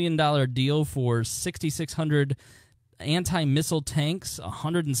 $670 million deal for 6,600 anti-missile tanks, a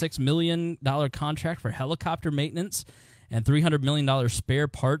 $106 million contract for helicopter maintenance, and $300 million spare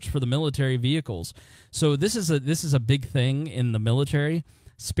parts for the military vehicles. So this is a big thing in the military.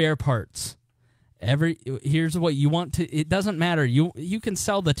 Spare parts. Here's what you want to. It doesn't matter. You can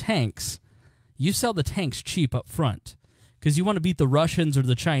sell the tanks. You sell the tanks cheap up front because you want to beat the Russians or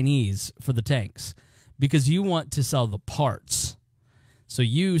the Chinese for the tanks because you want to sell the parts. So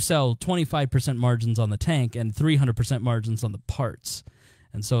you sell 25% margins on the tank and 300% margins on the parts.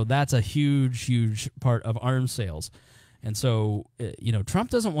 And so that's a huge, huge part of arms sales. And so, you know, Trump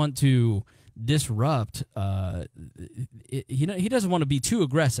doesn't want to disrupt, he doesn't want to be too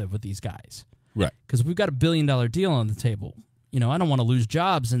aggressive with these guys. Right. Because we've got $1 billion deal on the table. You know, I don't want to lose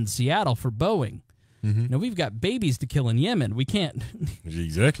jobs in Seattle for Boeing. Mm-hmm. You know, we've got babies to kill in Yemen. We can't.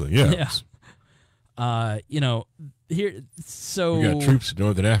 Exactly, yeah. Yeah. You know, here, so. We got troops in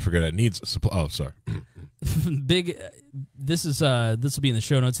Northern Africa that needs supply. Oh, sorry. Big. This will be in the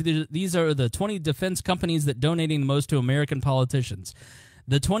show notes. These are the 20 defense companies that donating the most to American politicians.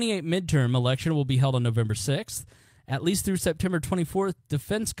 The 28 midterm election will be held on November 6th. At least through September 24th,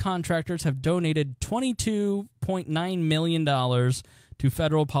 defense contractors have donated $22.9 million to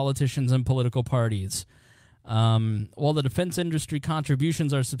federal politicians and political parties. While the defense industry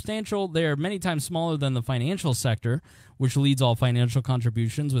contributions are substantial, they are many times smaller than the financial sector, which leads all financial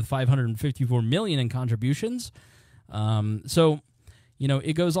contributions with $554 million in contributions. So, you know,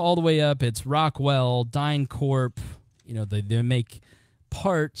 it goes all the way up. It's Rockwell, DynCorp. You know, they make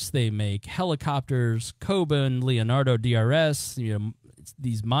parts, they make helicopters, Coben, Leonardo DRS, you know,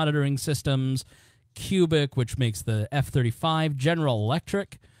 these monitoring systems, Cubic, which makes the F-35, General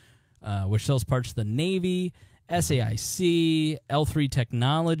Electric, which sells parts to the Navy, SAIC, L3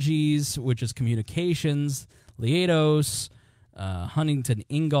 Technologies, which is communications, Leidos, Huntington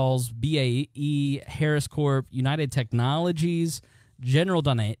Ingalls, BAE, Harris Corp, United Technologies, General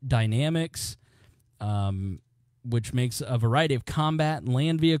Dynamics, which makes a variety of combat and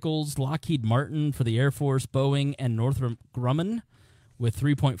land vehicles, Lockheed Martin for the Air Force, Boeing, and Northrop Grumman with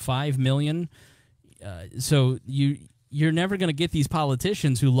 $3.5 million. So you're never going to get these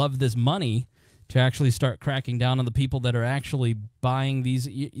politicians who love this money to actually start cracking down on the people that are actually buying these.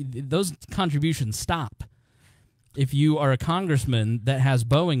 Those contributions stop if you are a congressman that has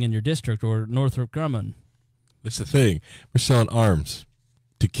Boeing in your district or Northrop Grumman. That's the thing. We're selling arms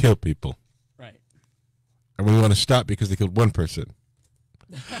to kill people. And we want to stop because they killed one person.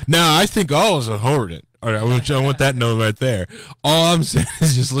 Now, I think all is a horrid. All right, I want that note right there. All I'm saying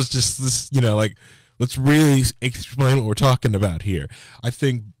is let's really explain what we're talking about here. I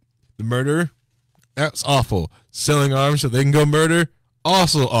think the murder, that's awful. Selling arms so they can go murder,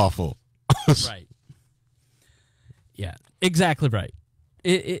 also awful. Right. Yeah, exactly right.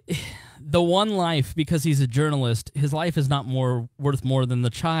 The one life, because he's a journalist, his life is not worth more than the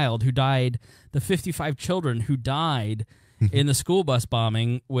child who died, the 55 children who died in the school bus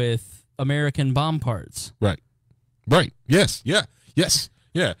bombing with American bomb parts. Right. Yes. Yeah. Yes.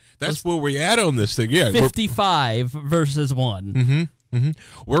 Yeah. That's where we're at on this thing. Yeah. 55 versus 1.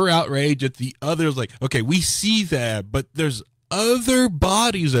 We're outraged at the others. Like, okay, we see that, but there's other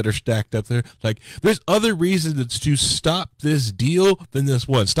bodies that are stacked up there. Like, there's other reasons to stop this deal than this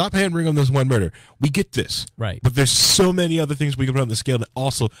one. Stop hammering on this one murder. We get this. Right. But there's so many other things we can put on the scale that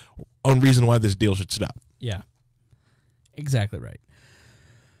also on reason why this deal should stop. Yeah. Exactly right.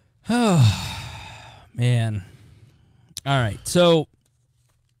 Oh, man. All right. So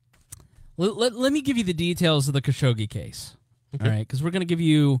let me give you the details of the Khashoggi case. Okay. All right, because we're going to give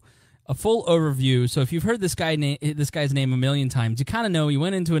you a full overview. So if you've heard this guy's name a million times, you kind of know he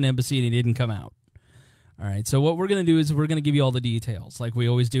went into an embassy and he didn't come out. All right, so what we're going to do is we're going to give you all the details like we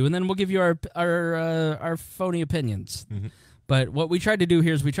always do, and then we'll give you our phony opinions. But what we tried to do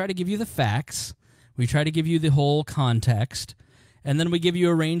here is we try to give you the facts, we try to give you the whole context, and then we give you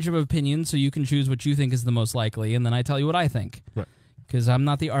a range of opinions so you can choose what you think is the most likely, and then I tell you what I think. Right. Because I'm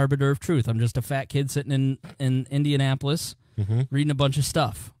not the arbiter of truth. I'm just a fat kid sitting in Indianapolis reading a bunch of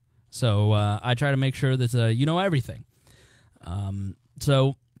stuff. So I try to make sure that you know everything.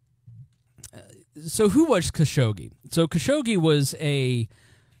 So who was Khashoggi? So Khashoggi was a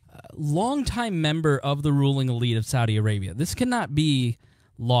longtime member of the ruling elite of Saudi Arabia. This cannot be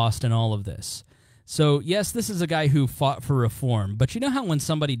lost in all of this. So, yes, this is a guy who fought for reform. But you know how when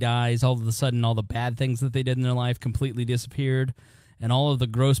somebody dies, all of a sudden all the bad things that they did in their life completely disappeared? And all of the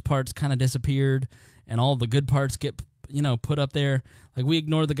gross parts kind of disappeared, and all of the good parts get, put up there. Like, we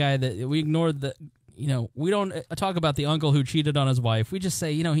ignore the guy we don't talk about the uncle who cheated on his wife. We just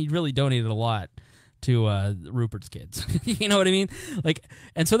say, he really donated a lot to Rupert's kids. You know what I mean? Like,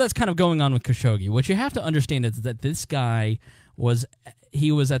 and so that's kind of going on with Khashoggi. What you have to understand is that this guy was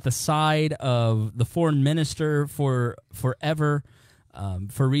at the side of the foreign minister for forever,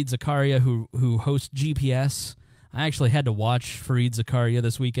 Fareed Zakaria, who hosts GPS. I actually had to watch Fareed Zakaria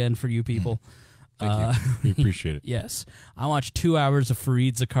this weekend for you people. Thank you. We appreciate it. Yes. I watched 2 hours of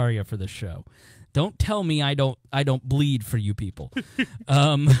Fareed Zakaria for this show. Don't tell me I don't bleed for you people.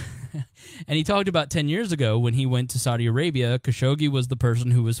 And he talked about 10 years ago when he went to Saudi Arabia, Khashoggi was the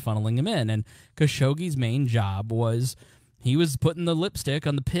person who was funneling him in. And Khashoggi's main job was he was putting the lipstick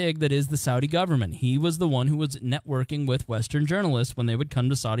on the pig that is the Saudi government. He was the one who was networking with Western journalists when they would come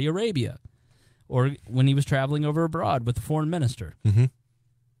to Saudi Arabia, or when he was traveling over abroad with the foreign minister.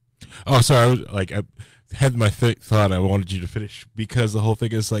 Oh, sorry. I had my thought. I wanted you to finish because the whole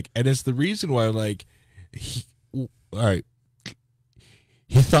thing is and it's the reason why, he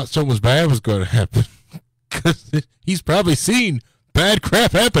thought something was bad was going to happen because he's probably seen bad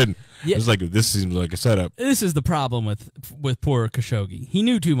crap happen. Yeah. It's this seems like a setup. This is the problem with poor Khashoggi. He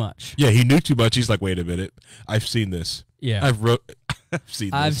knew too much. Yeah, he knew too much. He's like, wait a minute, I've seen this. Yeah,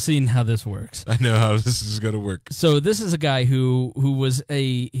 I've seen how this works. I know how this is going to work. So this is a guy who was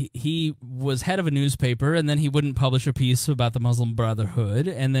he was head of a newspaper, and then he wouldn't publish a piece about the Muslim Brotherhood,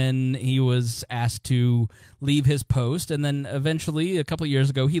 and then he was asked to leave his post, and then eventually, a couple of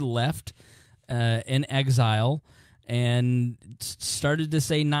years ago, he left in exile and started to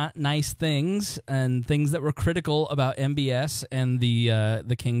say not nice things and things that were critical about MBS and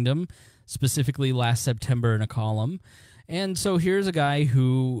the kingdom, specifically last September in a column. And so here's a guy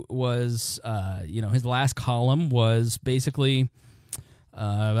who was, his last column was basically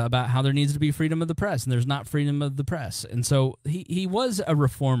about how there needs to be freedom of the press, and there's not freedom of the press. And so he was a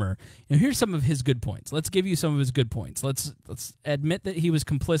reformer. Here's some of his good points. Let's give you some of his good points. Let's admit that he was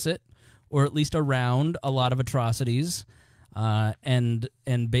complicit, or at least around a lot of atrocities, and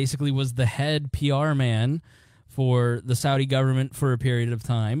basically was the head PR man for the Saudi government for a period of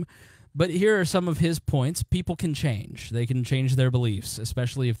time. But here are some of his points. People can change. They can change their beliefs,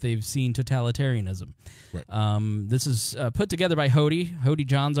 especially if they've seen totalitarianism. Right. This is put together by Hody. Hody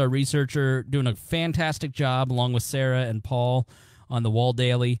John's our researcher, doing a fantastic job along with Sarah and Paul on the Wall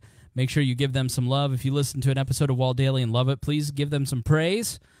Daily. Make sure you give them some love. If you listen to an episode of Wall Daily and love it, please give them some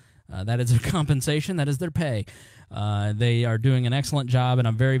praise. That is their compensation. That is their pay. They are doing an excellent job, and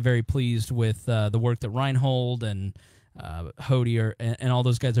I'm very, very pleased with the work that Reinhold and Hody and all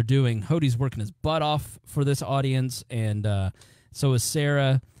those guys are doing. Hody's working his butt off for this audience, and so is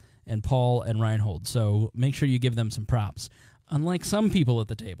Sarah and Paul and Reinhold. So make sure you give them some props. Unlike some people at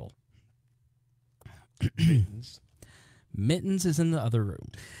the table. Mittens is in the other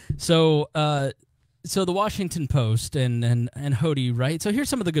room. So the Washington Post and Hody, right? So here's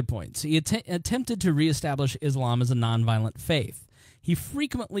some of the good points. He attempted to reestablish Islam as a nonviolent faith. He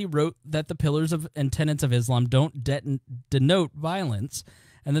frequently wrote that the pillars and tenets of Islam don't denote violence,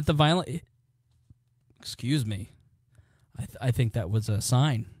 and that the violent... Excuse me. I think that was a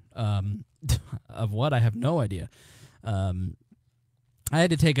sign of what I have no idea. I had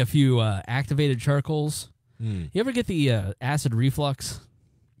to take a few activated charcoals. You ever get the acid reflux?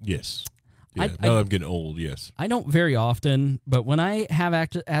 Yes. Yeah, now I'm getting old, yes. I don't very often, but when I have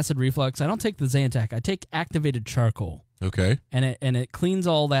acid reflux, I don't take the Zantac. I take activated charcoal. Okay. And it cleans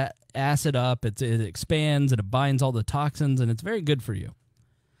all that acid up. It expands and it binds all the toxins, and it's very good for you.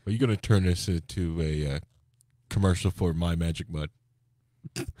 Are you going to turn this into a commercial for My Magic Mud?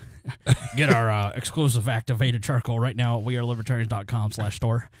 Get our exclusive activated charcoal right now at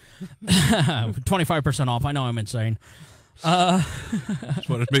wearelibertarians.com/store. 25% off. I know I'm insane. Just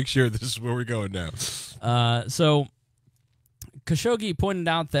want to make sure this is where we're going now. So Khashoggi pointed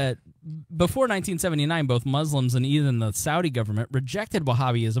out that before 1979, both Muslims and even the Saudi government rejected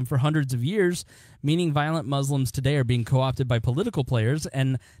Wahhabism for hundreds of years, meaning violent Muslims today are being co-opted by political players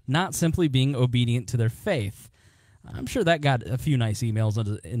and not simply being obedient to their faith. I'm sure that got a few nice emails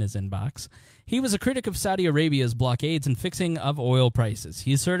in his inbox. He was a critic of Saudi Arabia's blockades and fixing of oil prices.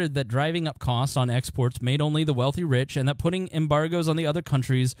 He asserted that driving up costs on exports made only the wealthy rich and that putting embargoes on the other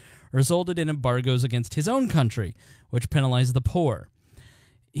countries resulted in embargoes against his own country, which penalized the poor.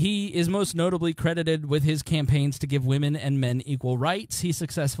 He is most notably credited with his campaigns to give women and men equal rights. He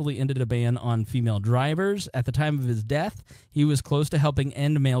successfully ended a ban on female drivers. At the time of his death, he was close to helping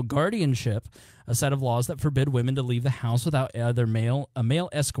end male guardianship, a set of laws that forbid women to leave the house without either a male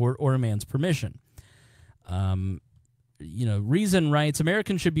escort or a man's permission. Reason writes,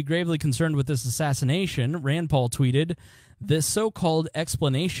 Americans should be gravely concerned with this assassination. Rand Paul tweeted, this so-called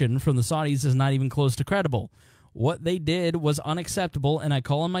explanation from the Saudis is not even close to credible. What they did was unacceptable, and I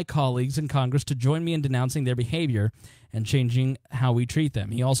call on my colleagues in Congress to join me in denouncing their behavior and changing how we treat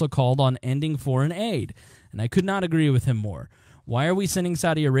them. He also called on ending foreign aid, and I could not agree with him more. Why are we sending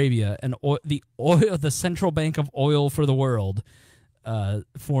Saudi Arabia and the central bank of oil for the world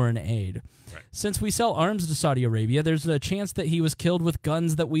foreign aid? Right. Since we sell arms to Saudi Arabia, there's a chance that he was killed with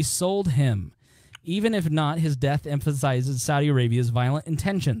guns that we sold him. Even if not, his death emphasizes Saudi Arabia's violent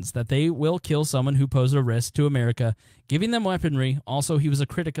intentions, that they will kill someone who poses a risk to America, giving them weaponry. Also, he was a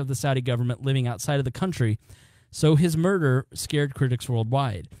critic of the Saudi government living outside of the country, so his murder scared critics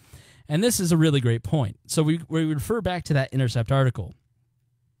worldwide. And this is a really great point. So we refer back to that Intercept article.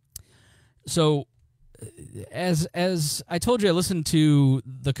 So as I told you, I listened to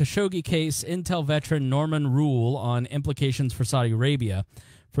the Khashoggi case, Intel veteran Norman Rule on implications for Saudi Arabia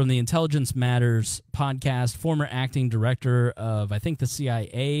from the Intelligence Matters podcast. Former acting director of, I think, the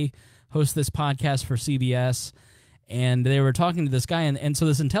CIA hosts this podcast for CBS. And they were talking to this guy. And so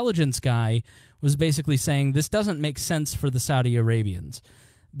this intelligence guy was basically saying this doesn't make sense for the Saudi Arabians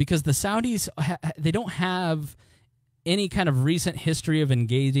because the Saudis, they don't have any kind of recent history of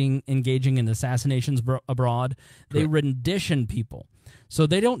engaging in assassinations abroad. They rendition people. So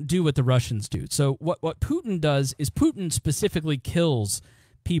they don't do what the Russians do. So what Putin does is Putin specifically kills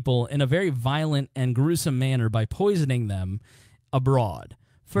people in a very violent and gruesome manner by poisoning them abroad.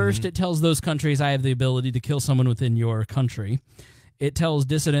 First, it tells those countries, I have the ability to kill someone within your country. It tells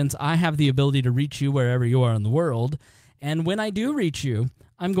dissidents, I have the ability to reach you wherever you are in the world. And when I do reach you,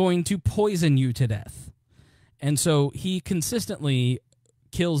 I'm going to poison you to death. And so he consistently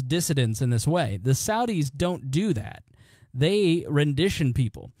kills dissidents in this way. The Saudis don't do that. They rendition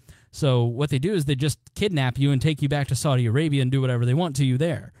people. So what they do is they just kidnap you and take you back to Saudi Arabia and do whatever they want to you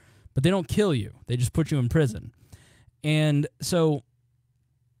there. But they don't kill you. They just put you in prison. And so,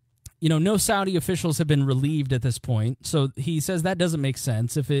 no Saudi officials have been relieved at this point. So he says that doesn't make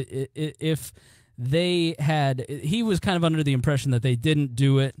sense. If they had, he was kind of under the impression that they didn't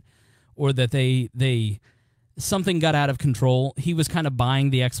do it or that something got out of control. He was kind of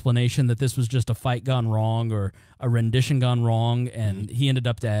buying the explanation that this was just a fight gone wrong or a rendition gone wrong, and he ended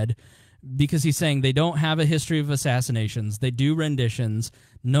up dead because he's saying they don't have a history of assassinations. They do renditions.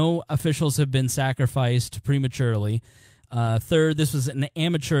 No officials have been sacrificed prematurely. Third, this was an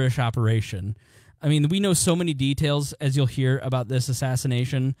amateurish operation. I mean, we know so many details, as you'll hear, about this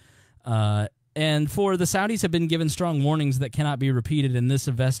assassination. And four, the Saudis have been given strong warnings that cannot be repeated, and this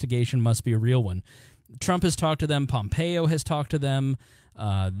investigation must be a real one. Trump has talked to them. Pompeo has talked to them.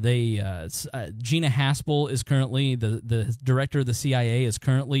 Gina Haspel is currently, the director of the CIA, is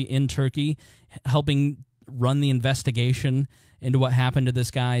currently in Turkey helping run the investigation into what happened to this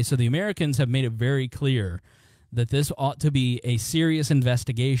guy. So the Americans have made it very clear that this ought to be a serious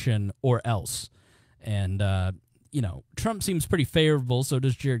investigation or else. And, Trump seems pretty favorable, so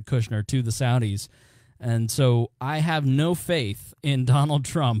does Jared Kushner, to the Saudis. And so I have no faith in Donald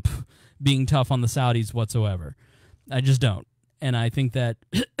Trump being tough on the Saudis whatsoever. I just don't. And I think that,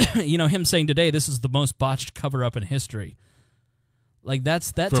 him saying today this is the most botched cover-up in history, Like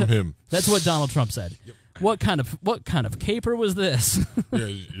that's From him. That's what Donald Trump said. Yep. What kind of caper was this? Yeah,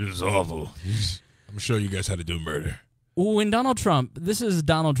 it was awful. I'm sure you guys had to do murder. When Donald Trump, this is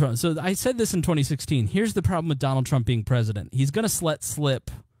Donald Trump. So I said this in 2016. Here's the problem with Donald Trump being president. He's going to let slip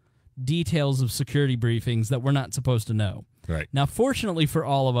details of security briefings that we're not supposed to know. Right. Now, fortunately for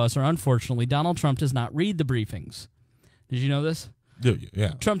all of us, or unfortunately, Donald Trump does not read the briefings. Did you know this?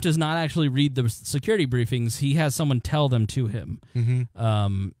 Yeah. Trump does not actually read the security briefings. He has someone tell them to him.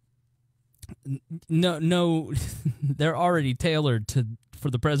 Mm-hmm. No, they're already tailored for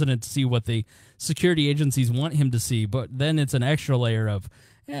the president to see what the security agencies want him to see, but then it's an extra layer of,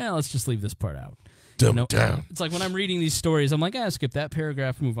 let's just leave this part out. Dumb it down. It's like when I'm reading these stories, I'm like, skip that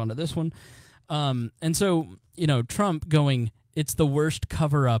paragraph, move on to this one. And so, Trump going, it's the worst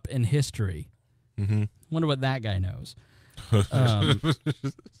cover-up in history. Mm-hmm. Wonder what that guy knows.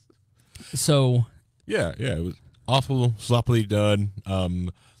 So... Yeah, it was awful, sloppily done.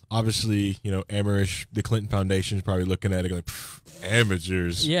 Obviously, amateurish. The Clinton Foundation is probably looking at it like,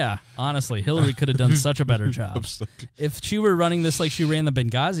 amateurs. Yeah, honestly, Hillary could have done such a better job. If she were running this like she ran the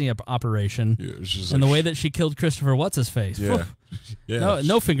Benghazi operation, and the way that she killed Christopher What's-His-Face. Yeah.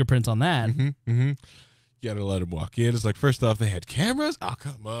 No fingerprints on that. Mm-hmm. You gotta let him walk in. It's like, first off, they had cameras? Oh,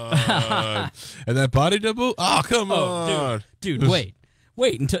 come on. And that body double? Oh, come on. Dude, wait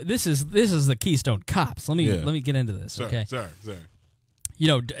until this is the Keystone Cops. Let me get into this. Okay. Sorry.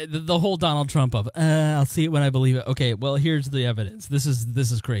 The whole Donald Trump of I'll see it when I believe it. Okay, well, here's the evidence. This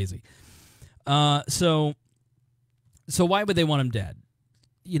is crazy. So why would they want him dead?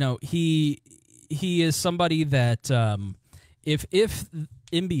 He is somebody that if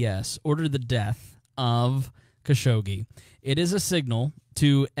MBS ordered the death of Khashoggi, it is a signal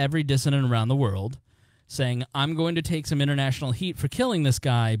to every dissident around the world saying, I'm going to take some international heat for killing this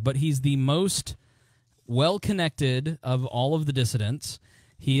guy, but he's the most well-connected of all of the dissidents.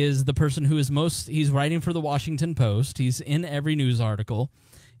 He is the person who is he's writing for the Washington Post. He's in every news article.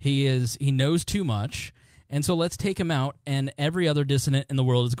 He knows too much. And so let's take him out, and every other dissident in the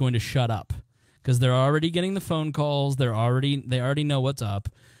world is going to shut up because they're already getting the phone calls. They already know what's up.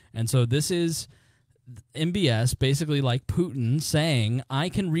 And so this is MBS, basically like Putin, saying, I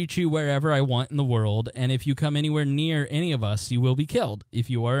can reach you wherever I want in the world, and if you come anywhere near any of us, you will be killed if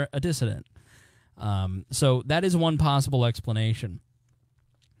you are a dissident. So that is one possible explanation.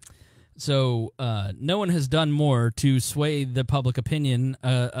 So no one has done more to sway the public opinion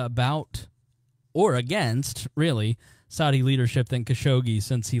about or against, really, Saudi leadership than Khashoggi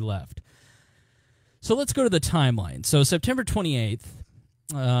since he left. So let's go to the timeline. So September 28th,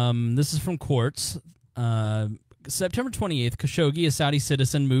 this is from Quartz. September 28th, Khashoggi, a Saudi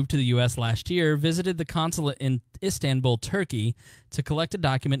citizen, moved to the U.S. last year, visited the consulate in Istanbul, Turkey, to collect a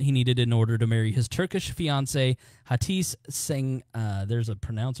document he needed in order to marry his Turkish fiancée, Hatice Seng, there's a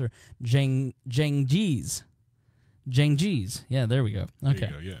pronouncer, Cengiz. Yeah, there we go. Okay.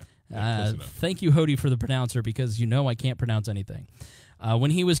 There you go, yeah. Thank you, Hody, for the pronouncer, because I can't pronounce anything. When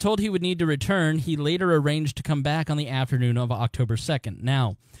he was told he would need to return, he later arranged to come back on the afternoon of October 2nd.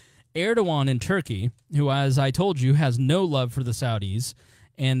 Now, Erdogan in Turkey, who, as I told you, has no love for the Saudis,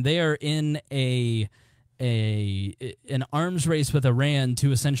 and they are in an arms race with Iran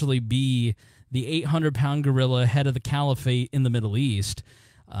to essentially be the 800-pound gorilla head of the caliphate in the Middle East.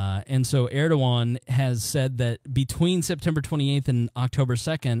 And so Erdogan has said that between September 28th and October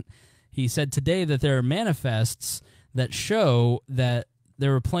 2nd, he said today that there are manifests that show that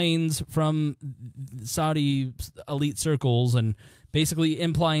there were planes from Saudi elite circles and basically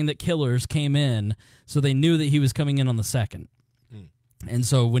implying that killers came in, so they knew that he was coming in on the 2nd. And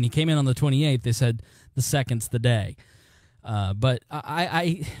so when he came in on the 28th, they said the 2nd's the day. But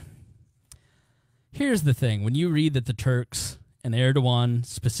here's the thing. When you read that the Turks and Erdogan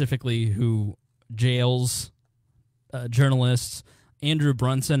specifically, who jails journalists, Andrew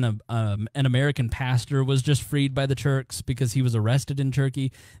Brunson, an American pastor, was just freed by the Turks because he was arrested in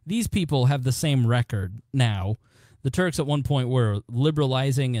Turkey. These people have the same record now. The Turks at one point were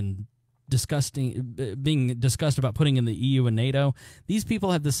liberalizing and being discussed about putting in the EU and NATO. These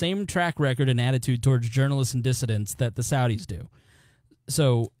people have the same track record and attitude towards journalists and dissidents that the Saudis do.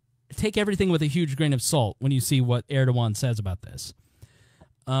 So take everything with a huge grain of salt when you see what Erdogan says about this.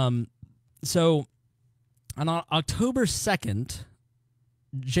 So on October 2nd,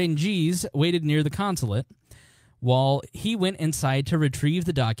 Cengiz waited near the consulate while he went inside to retrieve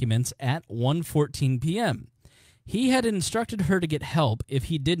the documents at 1:14 p.m. He had instructed her to get help if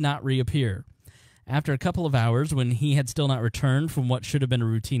he did not reappear. After a couple of hours, when he had still not returned from what should have been a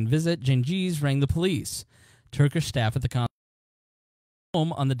routine visit, Cengiz rang the police. Turkish staff at the consulate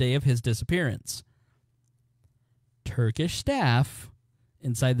home on the day of his disappearance. Turkish staff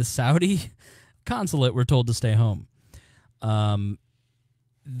inside the Saudi consulate were told to stay home. In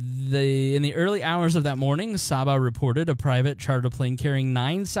the early hours of that morning, Sabah reported a private charter plane carrying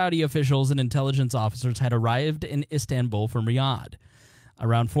 9 Saudi officials and intelligence officers had arrived in Istanbul from Riyadh.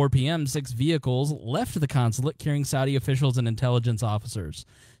 Around 4 p.m., 6 vehicles left the consulate carrying Saudi officials and intelligence officers.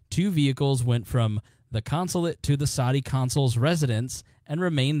 2 vehicles went from the consulate to the Saudi consul's residence and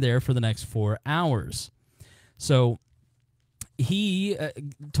remained there for the next 4 hours. So he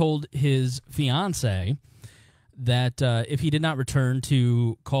told his fiancée that if he did not return,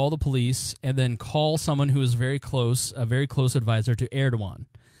 to call the police and then call someone who was very close, a very close advisor to Erdogan,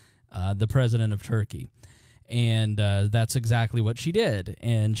 the president of Turkey. And that's exactly what she did.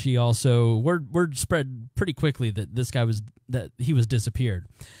 And she also, word spread pretty quickly that that he was disappeared.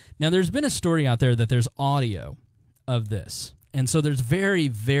 Now, there's been a story out there that there's audio of this. And so there's very,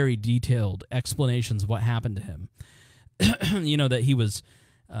 very detailed explanations of what happened to him. You know, that he was,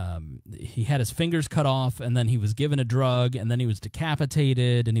 he had his fingers cut off, and then he was given a drug, and then he was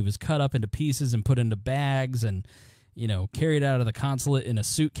decapitated, and he was cut up into pieces and put into bags and, you know, carried out of the consulate in a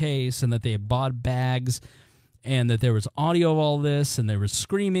suitcase, and that they had bought bags, and that there was audio of all this, and there was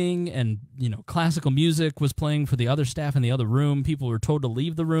screaming, and, you know, classical music was playing for the other staff in the other room. People were told to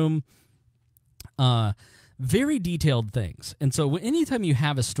leave the room. Very detailed things. And so anytime you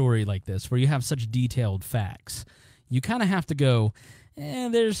have a story like this where you have such detailed facts, you kind of have to go,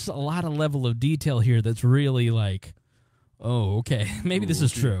 there's a lot of level of detail here that's really like, oh, okay, maybe this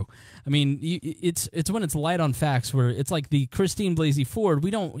is true. I mean, it's when it's light on facts where it's like the Christine Blasey Ford,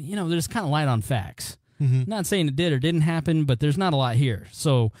 we don't, you know, there's kind of light on facts. Not saying it did or didn't happen, but there's not a lot here.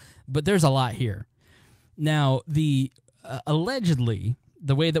 So, but there's a lot here. Now, allegedly,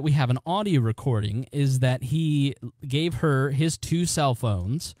 the way that we have an audio recording is that he gave her his 2 cell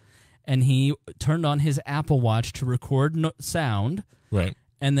phones, and he turned on his Apple Watch to record sound, Right.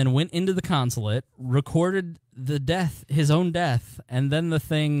 and then went into the consulate, recorded his own death, and then the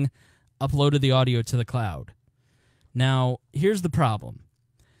thing uploaded the audio to the cloud. Now, here's the problem.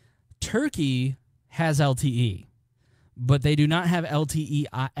 Turkey has LTE, but they do not have LTE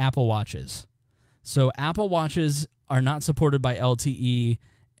Apple Watches. So Apple Watches are not supported by LTE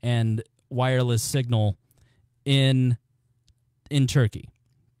and wireless signal in Turkey.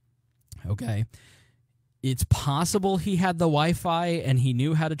 Okay. It's possible he had the Wi-Fi and he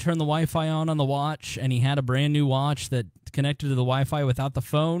knew how to turn the Wi-Fi on the watch, and he had a brand new watch that connected to the Wi-Fi without the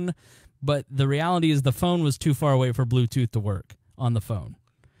phone, but the reality is the phone was too far away for Bluetooth to work on the phone,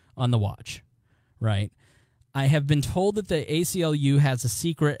 on the watch, right? I have been told that the ACLU has a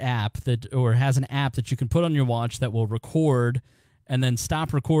secret app has an app that you can put on your watch that will record and then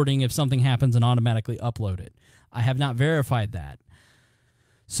stop recording if something happens and automatically upload it. I have not verified that.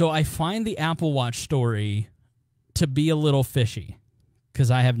 So I find the Apple Watch story to be a little fishy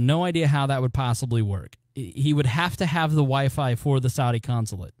because I have no idea how that would possibly work. He would have to have the Wi-Fi for the Saudi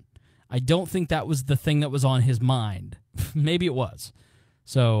consulate. I don't think that was the thing that was on his mind. Maybe it was.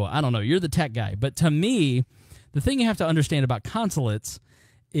 So I don't know. You're the tech guy. But to me, the thing you have to understand about consulates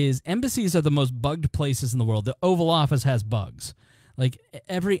is embassies are the most bugged places in the world. The Oval Office has bugs. Like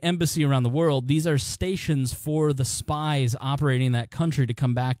every embassy around the world, these are stations for the spies operating in that country to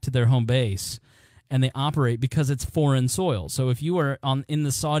come back to their home base, and they operate because it's foreign soil. So if you are in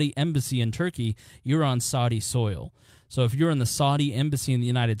the Saudi embassy in Turkey, you're on Saudi soil. So if you're in the Saudi embassy in the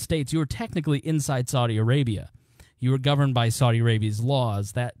United States, you are technically inside Saudi Arabia. You are governed by Saudi Arabia's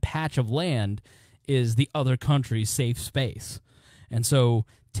laws. That patch of land is the other country's safe space. And so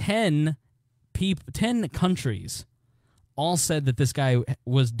 10 countries all said that this guy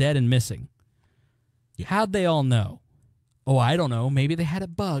was dead and missing. Yeah. How'd they all know? Oh, I don't know. Maybe they had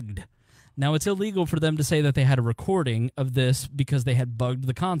it bugged. Now, it's illegal for them to say that they had a recording of this because they had bugged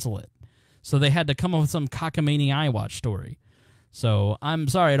the consulate. So they had to come up with some cockamamie iWatch story. So I'm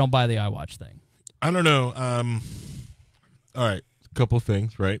sorry I don't buy the iWatch thing. I don't know. All right. A couple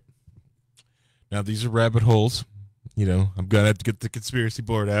things, right? Now, these are rabbit holes. You know, I'm going to have to get the conspiracy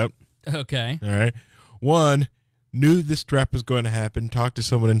board out. Okay. All right. One, knew this trap was going to happen, talked to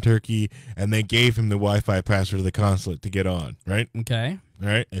someone in Turkey, and they gave him the Wi-Fi password to the consulate to get on, right? Okay. All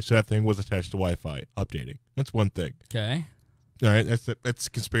right. And so that thing was attached to Wi-Fi, updating. That's one thing. Okay. All right. That's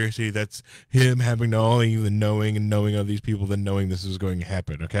conspiracy. That's him having not only the knowing and knowing of these people, then knowing this is going to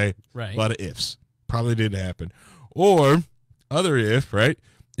happen, okay? Right. A lot of ifs. Probably didn't happen. Or, other if, right,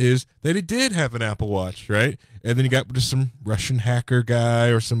 is that he did have an Apple Watch, right? And then he got just some Russian hacker guy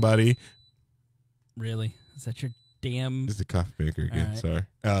or somebody. Really? Is that your damn... This is a coffee maker again, right.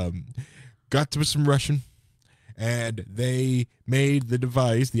 sorry. Got to some Russian, and they made the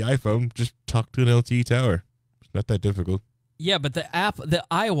device, the iPhone, just talk to an LTE tower. It's not that difficult. Yeah, but the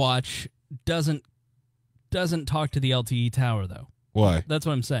iWatch doesn't talk to the LTE tower though. Why? That's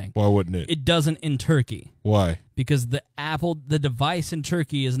what I'm saying. Why wouldn't it? It doesn't in Turkey. Why? Because the device in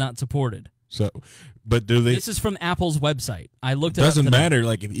Turkey is not supported. So, but do they? This is from Apple's website. I looked it up. Doesn't today. matter.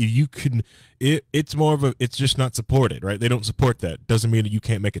 Like if you couldn't, it's more of a. It's just not supported, right? They don't support that. Doesn't mean that you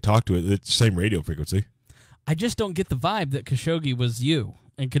can't make it talk to it. It's the same radio frequency. I just don't get the vibe that Khashoggi was you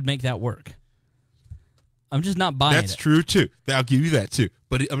and could make that work. I'm just not buying That's it. true too. I'll give you that too.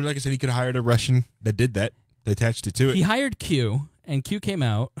 But I mean, like I said, he could have hired a Russian that did that. They attached it to it. He hired Q, and Q came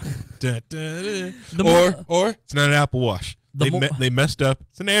out. Or it's not an Apple Watch. They messed up.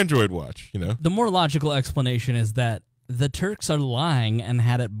 It's an Android watch. You know. The more logical explanation is that the Turks are lying and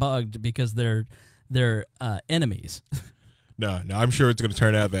had it bugged because they're enemies. No, I'm sure it's going to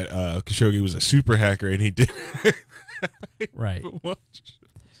turn out that Khashoggi was a super hacker and he did. Right.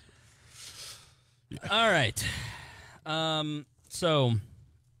 All right. So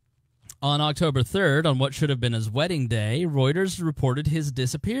on October 3rd, on what should have been his wedding day, Reuters reported his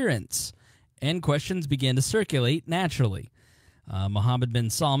disappearance, and questions began to circulate naturally. Mohammed bin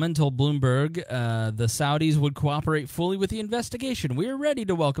Salman told Bloomberg the Saudis would cooperate fully with the investigation. We are ready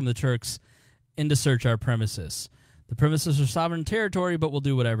to welcome the Turks in to search our premises. The premises are sovereign territory, but we'll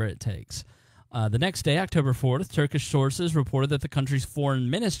do whatever it takes. The next day, October 4th, Turkish sources reported that the country's foreign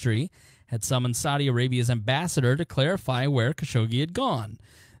ministry had summoned Saudi Arabia's ambassador to clarify where Khashoggi had gone.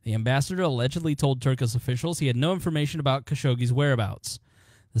 The ambassador allegedly told Turkish officials he had no information about Khashoggi's whereabouts.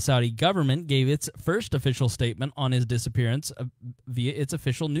 The Saudi government gave its first official statement on his disappearance via its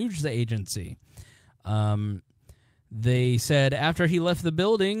official news agency. They said after he left the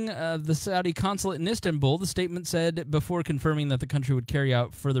building, the Saudi consulate in Istanbul, the statement said before confirming that the country would carry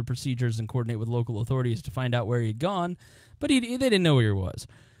out further procedures and coordinate with local authorities to find out where he'd gone, but they didn't know where he was.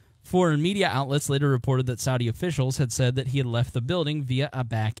 Foreign media outlets later reported that Saudi officials had said that he had left the building via a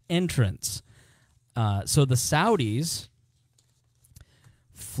back entrance. So the Saudis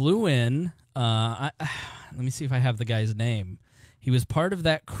flew in. Let me see if I have the guy's name. He was part of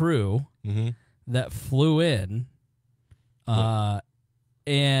that crew that flew in, and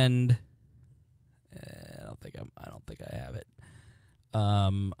I don't think I have it.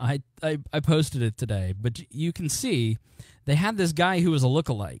 I posted it today, but you can see they had this guy who was a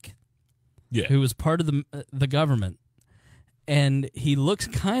lookalike, who was part of the government, and he looks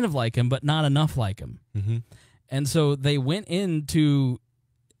kind of like him, but not enough like him. And so they went into.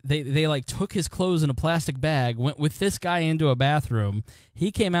 They like took his clothes in a plastic bag, went with this guy into a bathroom.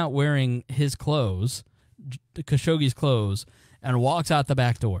 He came out wearing his clothes, Khashoggi's clothes, and walks out the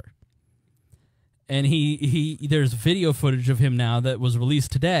back door. And there's video footage of him now that was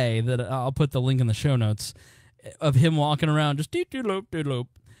released today that I'll put the link in the show notes of him walking around just doop.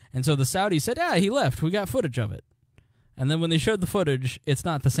 And so the Saudis said, he left. We got footage of it. And then when they showed the footage, it's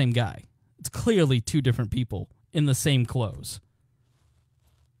not the same guy. It's clearly two different people in the same clothes.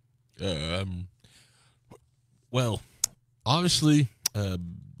 Well, obviously,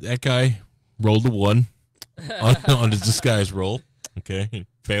 that guy rolled a 1 on his disguise roll. Okay, he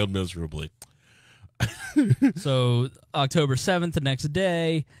failed miserably. So October 7th, the next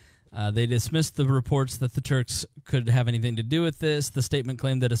day, they dismissed the reports that the Turks could have anything to do with this. The statement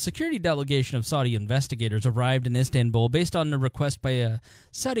claimed that a security delegation of Saudi investigators arrived in Istanbul based on a request by a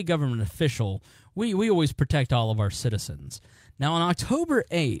Saudi government official. We always protect all of our citizens. Now, on October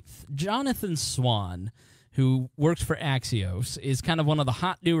 8th, Jonathan Swan, who works for Axios, is kind of one of the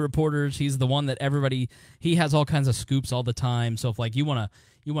hot new reporters. He's the one that he has all kinds of scoops all the time. So if like you want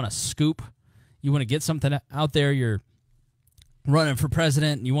to scoop, you want to get something out there, you're running for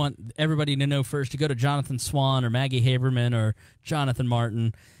president, and you want everybody to know first, you go to Jonathan Swan or Maggie Haberman or Jonathan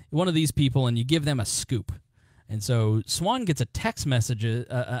Martin, one of these people, and you give them a scoop. And so Swan gets a text message,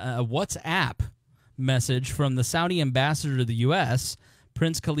 a WhatsApp message from the Saudi ambassador to the U.S.,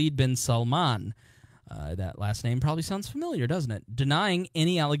 Prince Khalid bin Salman. That last name probably sounds familiar, doesn't it? Denying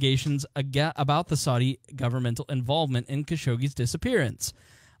any allegations about the Saudi governmental involvement in Khashoggi's disappearance.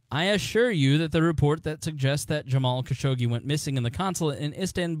 I assure you that the report that suggests that Jamal Khashoggi went missing in the consulate in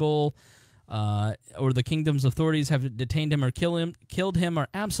Istanbul or the kingdom's authorities have detained him or killed him are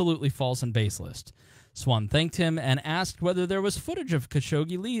absolutely false and baseless. Swan thanked him and asked whether there was footage of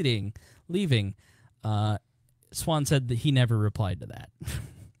Khashoggi leaving. Swan said that he never replied to that.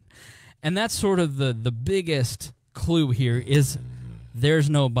 And that's sort of the biggest clue here is there's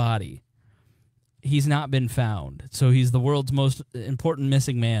no body. He's not been found. So he's the world's most important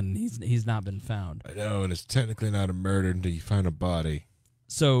missing man. He's not been found. I know, and it's technically not a murder until you find a body.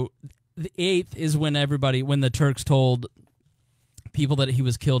 So the 8th is when the Turks told people that he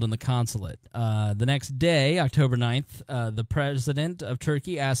was killed in the consulate. The next day, October 9th, the president of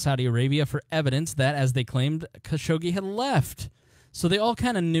Turkey asked Saudi Arabia for evidence that, as they claimed, Khashoggi had left. So they all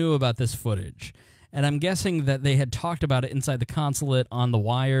kind of knew about this footage. And I'm guessing that they had talked about it inside the consulate on the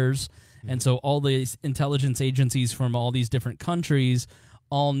wires. And so all these intelligence agencies from all these different countries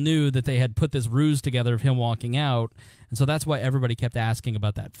all knew that they had put this ruse together of him walking out. And so that's why everybody kept asking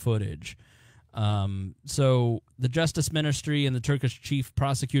about that footage. So the Justice Ministry and the Turkish chief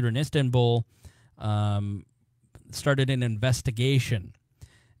prosecutor in Istanbul started an investigation.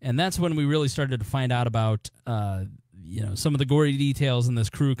 And that's when we really started to find out about some of the gory details in this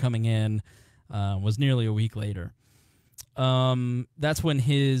crew coming in. Was nearly a week later. That's when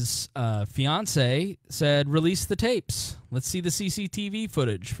his fiance said, release the tapes. Let's see the CCTV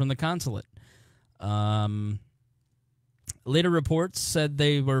footage from the consulate. Later reports said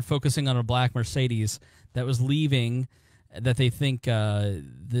they were focusing on a black Mercedes that was leaving, that they think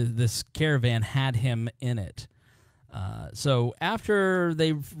this caravan had him in it. So after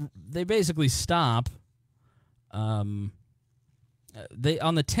they basically stop, they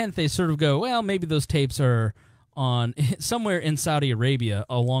on the 10th they sort of go, well, maybe those tapes are on somewhere in Saudi Arabia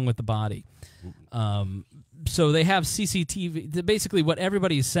along with the body. So they have CCTV. Basically, what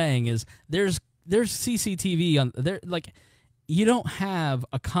everybody's saying is there's CCTV on there. Like, you don't have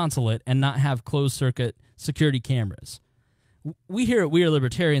a consulate and not have closed circuit security cameras. We here at We Are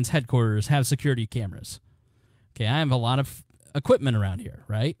Libertarians headquarters have security cameras. Okay, I have a lot of equipment around here,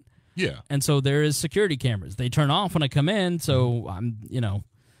 right? Yeah. And so there is security cameras. They turn off when I come in, so I'm.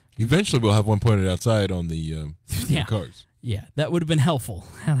 Eventually, we'll have one pointed outside on the cars. Yeah, that would have been helpful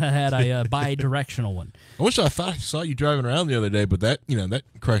had I bi-directional one. I thought I saw you driving around the other day, but that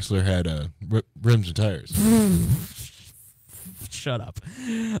Chrysler had rims and tires. Shut up.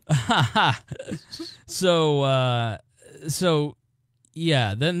 So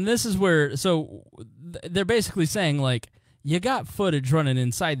yeah, then this is where they're basically saying, like, you got footage running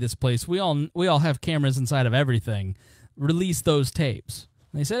inside this place. We all have cameras inside of everything. Release those tapes.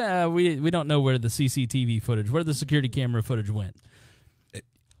 And they said, we don't know where the CCTV footage, where the security camera footage went.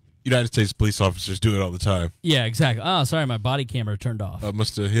 United States police officers do it all the time. Yeah, exactly. Oh, sorry, my body camera turned off. I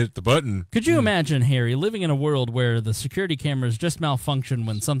must have hit the button. Could you imagine, Harry, living in a world where the security cameras just malfunctioned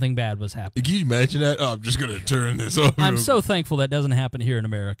when something bad was happening? Can you imagine that? Oh, I'm just going to turn this over. I'm so thankful that doesn't happen here in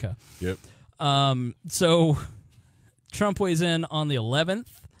America. Yep. So Trump weighs in on the 11th.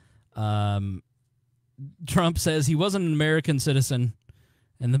 Trump says he wasn't an American citizen,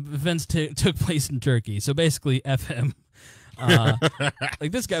 and the events took place in Turkey. So basically, F him.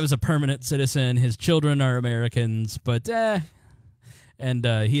 Like, this guy was a permanent citizen. His children are Americans, but and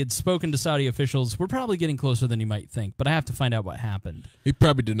he had spoken to Saudi officials. We're probably getting closer than you might think, but I have to find out what happened. He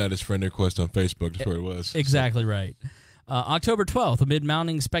probably did not his friend request on Facebook. That's where it was. Exactly right. October 12th, amid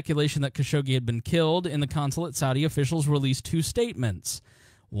mounting speculation that Khashoggi had been killed in the consulate, Saudi officials released two statements.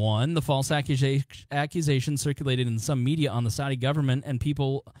 One, the false accusation circulated in some media on the Saudi government and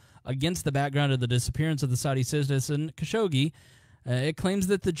people against the background of the disappearance of the Saudi citizen Khashoggi. It claims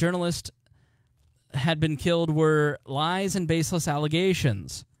that the journalist had been killed were lies and baseless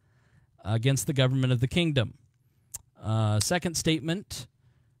allegations against the government of the kingdom. Second statement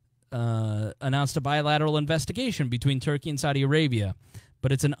announced a bilateral investigation between Turkey and Saudi Arabia,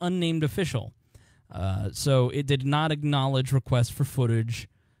 but it's an unnamed official. So it did not acknowledge requests for footage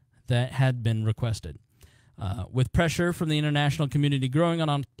that had been requested. With pressure from the international community growing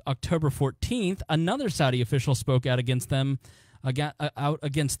on October 14th, another Saudi official spoke out against them, out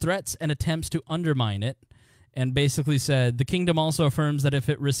against threats and attempts to undermine it, and basically said, the kingdom also affirms that if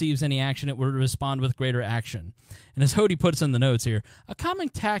it receives any action, it will respond with greater action. And as Hody puts in the notes here, a common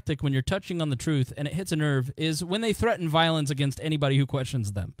tactic when you're touching on the truth and it hits a nerve is when they threaten violence against anybody who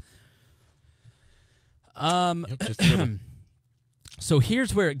questions them. So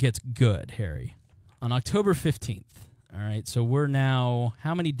here's where it gets good, Harry. On October 15th, all right, so we're now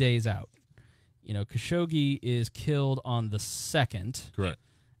how many days out? Khashoggi is killed on the 2nd. Correct.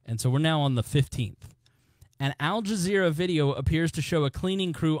 And so we're now on the 15th. An Al Jazeera video appears to show a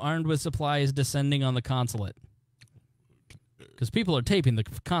cleaning crew armed with supplies descending on the consulate. Because people are taping the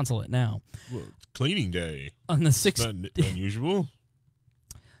consulate now. Well, it's cleaning day. On the 6th. Not unusual.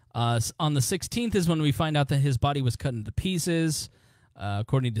 On the 16th is when we find out that his body was cut into pieces,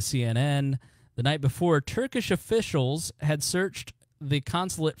 according to CNN. The night before, Turkish officials had searched the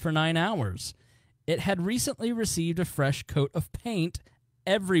consulate for 9 hours. It had recently received a fresh coat of paint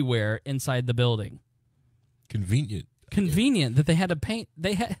everywhere inside the building. Convenient That they had to paint.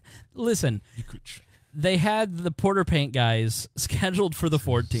 Listen. They had the Porter paint guys scheduled for the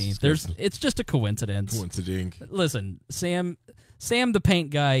 14th. It's just a coincidence. Coincidence. Listen, Sam Sam, the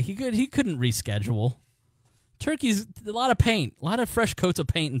paint guy, he couldn't reschedule. Turkey's a lot of paint, a lot of fresh coats of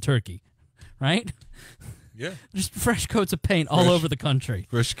paint in Turkey, right? Yeah, just fresh coats of paint all over the country.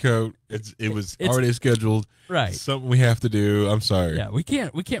 Fresh coat. It was already scheduled. Right. Something we have to do. I'm sorry. Yeah, we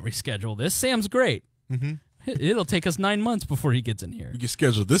can't reschedule this. Sam's great. Mm-hmm. It'll take us 9 months before he gets in here. We can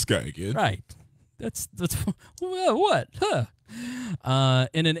schedule this guy again. Right. That's well, what? Huh?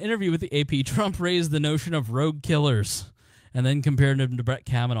 In an interview with the AP, Trump raised the notion of rogue killers and then compared him to Brett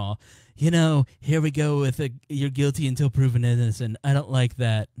Kavanaugh. You know, here we go with you're guilty until proven innocent. I don't like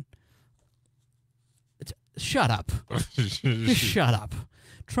that. Shut up. Just shut up.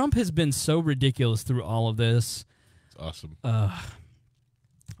 Trump has been so ridiculous through all of this. It's awesome.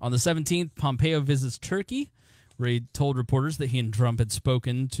 On the 17th, Pompeo visits Turkey, where he told reporters that he and Trump had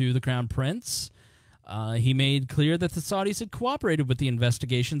spoken to the Crown Prince. He made clear that the Saudis had cooperated with the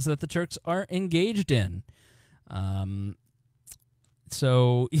investigations that the Turks are engaged in.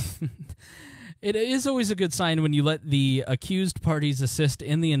 So it is always a good sign when you let the accused parties assist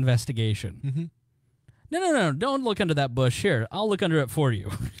in the investigation. Mm-hmm. No, don't look under that bush. Here, I'll look under it for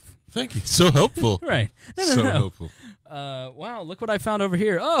you. Thank you. So helpful. Right. No. Helpful. Wow, look what I found over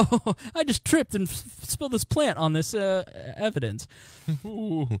here. Oh, I just tripped and spilled this plant on this evidence.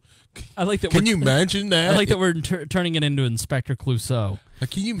 Ooh. I like that. Can you imagine that? I like that we're turning it into Inspector Clouseau.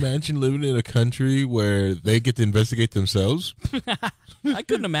 Can you imagine living in a country where they get to investigate themselves? I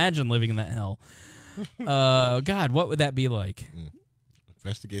couldn't imagine living in that hell. God, what would that be like?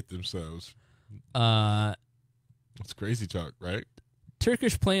 Investigate themselves. That's crazy talk, right?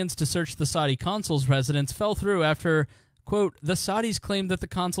 Turkish plans to search the Saudi consul's residence fell through after, quote, the Saudis claimed that the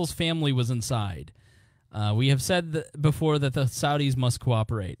consul's family was inside. We have said before that the Saudis must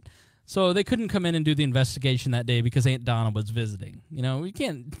cooperate. So they couldn't come in and do the investigation that day because Aunt Donna was visiting. You know, we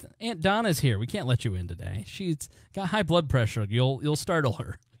can't. Aunt Donna's here. We can't let you in today. She's got high blood pressure. You'll startle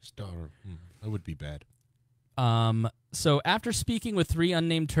her. That would be bad. So after speaking with 3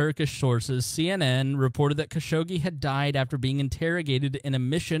 unnamed Turkish sources, CNN reported that Khashoggi had died after being interrogated in a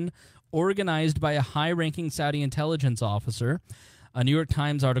mission organized by a high-ranking Saudi intelligence officer. A New York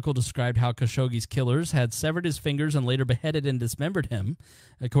Times article described how Khashoggi's killers had severed his fingers and later beheaded and dismembered him,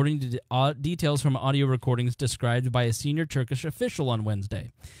 according to details from audio recordings described by a senior Turkish official on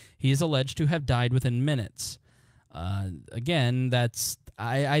Wednesday. He is alleged to have died within minutes. Again, that's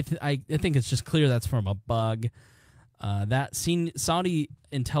I think it's just clear that's from a bug. That Saudi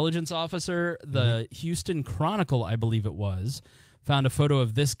intelligence officer, the Houston Chronicle, I believe it was, found a photo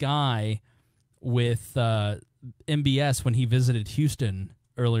of this guy with MBS when he visited Houston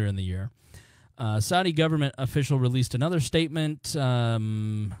earlier in the year. Saudi government official released another statement. Just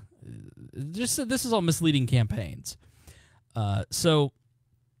said this is all misleading campaigns. So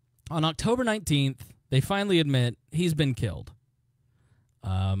on October 19th, they finally admit he's been killed.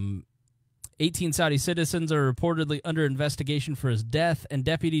 18 Saudi citizens are reportedly under investigation for his death, and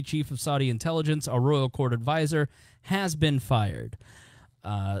Deputy Chief of Saudi Intelligence, a royal court advisor, has been fired.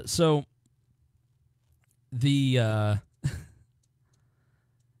 So let's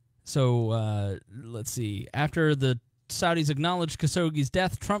see. After the Saudis acknowledged Khashoggi's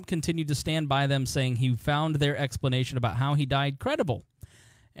death, Trump continued to stand by them, saying he found their explanation about how he died credible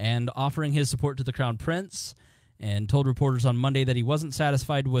and offering his support to the Crown Prince, and told reporters on Monday that he wasn't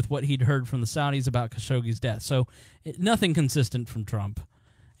satisfied with what he'd heard from the Saudis about Khashoggi's death. So nothing consistent from Trump.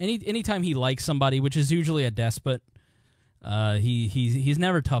 Anytime he likes somebody, which is usually a despot, he's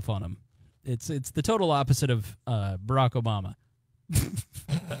never tough on him. It's the total opposite of Barack Obama.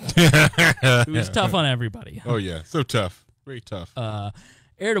 Who's tough on everybody. Oh yeah, so tough, very tough.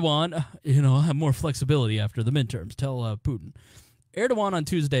 Erdogan, have more flexibility after the midterms. Tell Putin. Erdogan on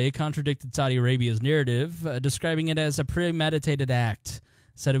Tuesday contradicted Saudi Arabia's narrative, describing it as a premeditated act,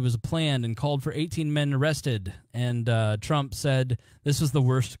 said it was planned, and called for 18 men arrested. And Trump said this was the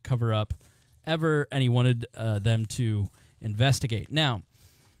worst cover-up ever, and he wanted them to investigate. Now,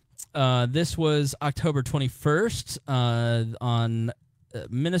 this was October 21st on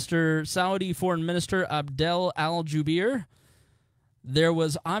Saudi Foreign Minister Abdel Al-Jubeir. There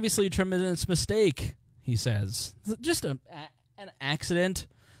was obviously a tremendous mistake, he says. Just an accident.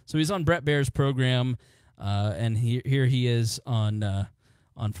 So he's on Brett Baer's program, and here he is on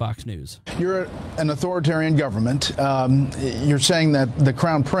Fox News. You're an authoritarian government. You're saying that the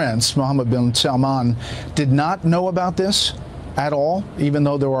Crown Prince, Mohammed bin Salman, did not know about this at all, even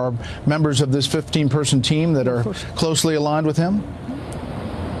though there are members of this 15-person team that are closely aligned with him?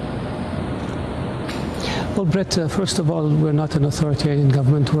 Well, Brett, first of all, we're not an authoritarian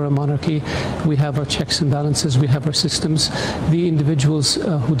government. We're a monarchy. We have our checks and balances. We have our systems. The individuals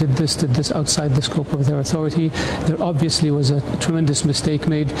who did this outside the scope of their authority. There obviously was a tremendous mistake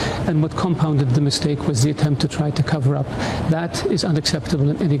made, and what compounded the mistake was the attempt to try to cover up. That is unacceptable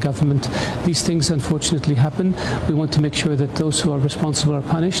in any government. These things unfortunately happen. We want to make sure that those who are responsible are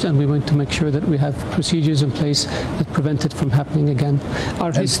punished, and we want to make sure that we have procedures in place that prevent it from happening again.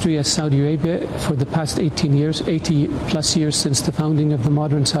 Our history as Saudi Arabia for the past 18 years, 80 plus years since the founding of the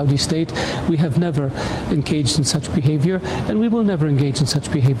modern Saudi state, we have never engaged in such behavior, and we will never engage in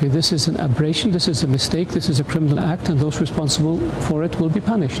such behavior. This is an aberration, this is a mistake, this is a criminal act, and those responsible for it will be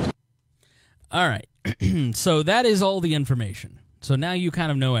punished. All right. So that is all the information. So now you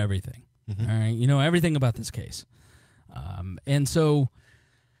kind of know everything. All right. You know everything about this case. And so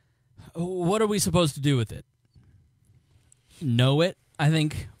what are we supposed to do with it? Know it, I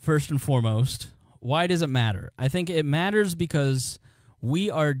think, first and foremost. Why does it matter? I think it matters because we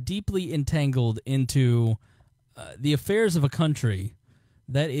are deeply entangled into the affairs of a country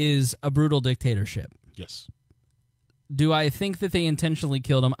that is a brutal dictatorship. Yes. Do I think that they intentionally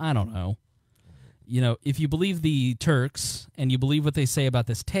killed him? I don't know. You know, if you believe the Turks and you believe what they say about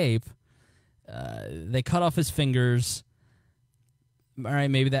this tape, they cut off his fingers. All right,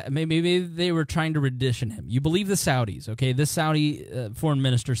 maybe they were trying to rendition him. You believe the Saudis, okay? This Saudi foreign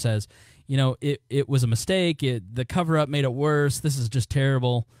minister says, you know, it was a mistake. The cover-up made it worse. This is just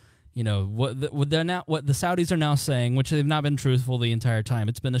terrible. You know, what the Saudis are now saying, which they've not been truthful the entire time.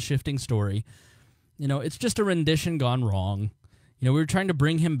 It's been a shifting story. You know, it's just a rendition gone wrong. You know, we were trying to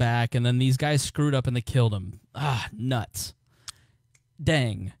bring him back, and then these guys screwed up and they killed him. Ah, nuts.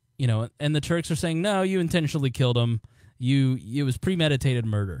 Dang. You know, and the Turks are saying, no, you intentionally killed him. It was premeditated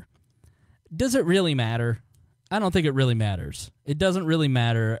murder. Does it really matter? I don't think it really matters. It doesn't really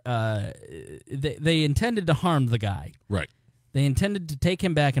matter. They intended to harm the guy. Right. They intended to take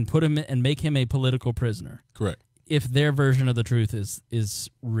him back and put him and make him a political prisoner. Correct. If their version of the truth is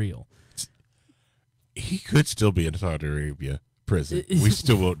real. He could still be in Saudi Arabia prison. We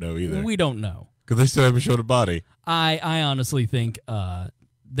still won't know either. We don't know. Because they still haven't shown a body. I honestly think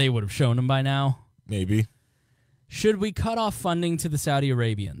they would have shown him by now. Maybe. Should we cut off funding to the Saudi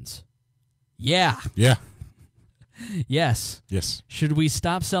Arabians? Yeah. Yeah. Yes. Yes. Should we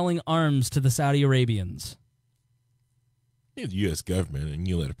stop selling arms to the Saudi Arabians? You're the U.S. government, and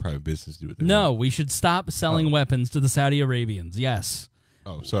you let a private business do it. No, we should stop selling weapons to the Saudi Arabians. Yes.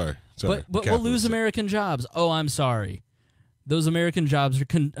 Oh, sorry. But we'll lose American jobs. Oh, I'm sorry. Those American jobs are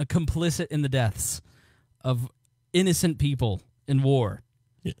complicit in the deaths of innocent people in war.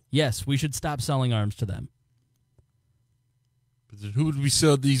 Yeah. Yes, we should stop selling arms to them. But who would we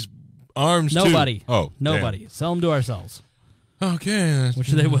sell these arms Nobody. to? Oh, nobody. Damn. Sell them to ourselves. Okay. Which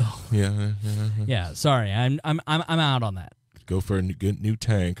they will. Yeah. Yeah. Sorry, I'm out on that. Go for a good new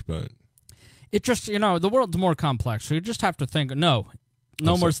tank, but it just the world's more complex, so you just have to think. No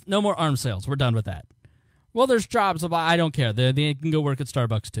more arms sales. We're done with that. Well, there's jobs. I don't care. They can go work at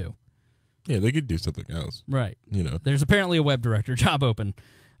Starbucks too. Yeah, they could do something else. Right. You know, there's apparently a web director job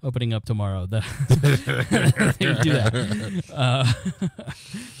opening up tomorrow. They would do that.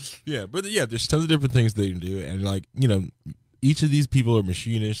 Yeah, but there's tons of different things they can do, and each of these people are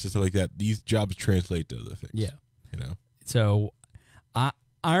machinists and stuff like that. These jobs translate to other things. Yeah. So,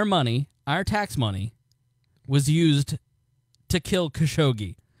 our money, our tax money, was used to kill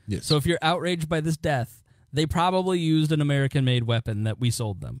Khashoggi. Yes. So if you're outraged by this death, they probably used an American-made weapon that we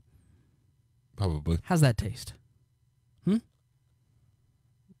sold them. Probably. How's that taste?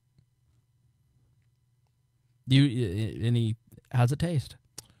 How's it taste?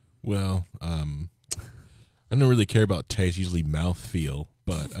 Well, I don't really care about taste. Usually mouthfeel,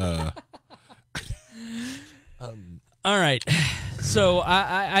 but all right. So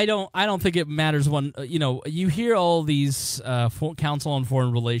I don't think it matters when you hear all these Council on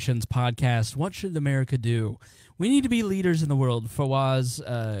Foreign Relations podcasts. What should America do? We need to be leaders in the world. Fawaz,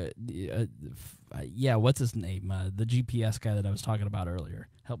 what's his name? The GPS guy that I was talking about earlier.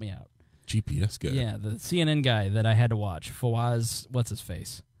 Help me out. GPS guy. Yeah, the CNN guy that I had to watch. Fawaz, what's his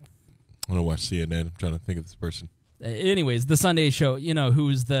face? I don't watch CNN. I'm trying to think of this person. Anyways, the Sunday Show.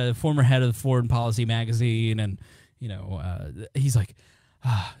 Who's the former head of Foreign Policy magazine and. He's like,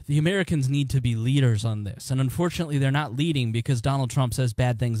 the Americans need to be leaders on this. And unfortunately, they're not leading because Donald Trump says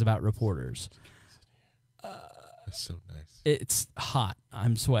bad things about reporters. That's so nice. It's hot.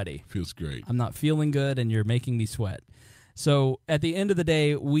 I'm sweaty. Feels great. I'm not feeling good, and you're making me sweat. So at the end of the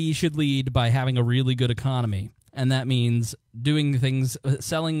day, we should lead by having a really good economy. And that means doing things,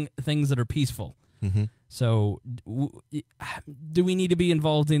 selling things that are peaceful. Mm-hmm. So do we need to be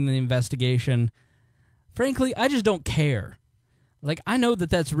involved in the investigation? frankly, I just don't care. Like, I know that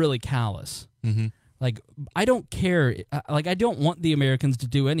that's really callous. Mm-hmm. Like, I don't care. Like, I don't want the Americans to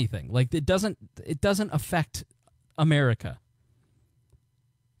do anything. Like, it doesn't affect America.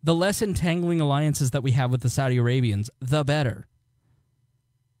 The less entangling alliances that we have with the Saudi Arabians, the better.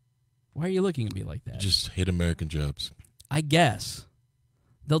 Why are you looking at me like that? Just hate American jobs. I guess.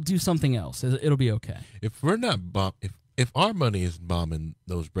 They'll do something else. It'll be okay. If we're not if our money is bombing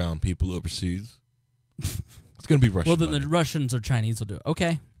those brown people overseas, it's going to be Russian. Well, then money. the Russians or Chinese will do it.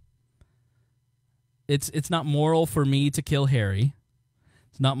 Okay. It's not moral for me to kill Harry.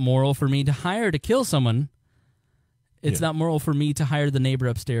 It's not moral for me to hire to kill someone. It's not moral for me to hire the neighbor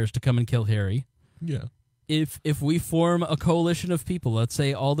upstairs to come and kill Harry. Yeah. If we form a coalition of people, let's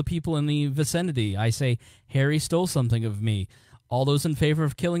say all the people in the vicinity, I say, Harry stole something of me. All those in favor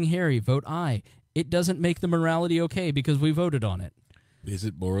of killing Harry, vote aye. It doesn't make the morality okay because we voted on it. Is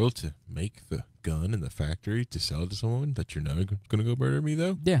it moral to make the gun in the factory to sell it to someone that you're not going to go murder me,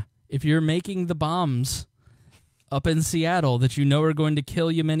 though? Yeah. If you're making the bombs up in Seattle that you know are going to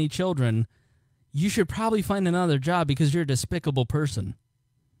kill you many children, you should probably find another job because you're a despicable person.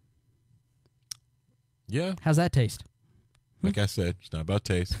 Yeah. How's that taste? Like I said, it's not about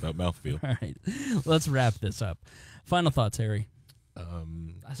taste, it's about mouthfeel. All right. Let's wrap this up. Final thoughts, Harry.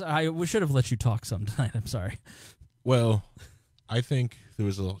 We should have let you talk some tonight. I'm sorry. Well, I think there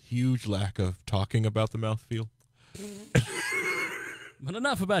was a huge lack of talking about the mouthfeel. But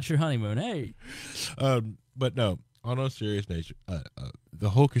enough about your honeymoon. Hey. But no, on a serious nature, the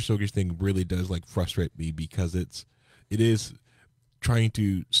whole Khashoggi thing really does frustrate me because it is trying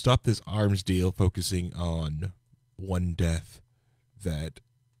to stop this arms deal, focusing on one death that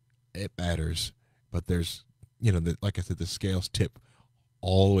it matters. But there's, like I said, the scales tip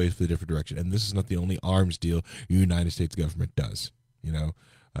all the way to the different direction. And this is not the only arms deal the United States government does.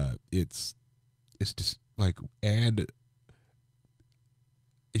 It's just and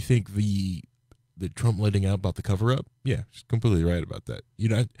I think the Trump letting out about the cover up, yeah, she's completely right about that.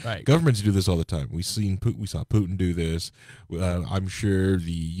 Right. Governments do this all the time. We saw Putin do this. I'm sure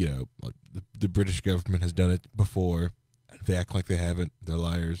the British government has done it before. They act like they haven't. They're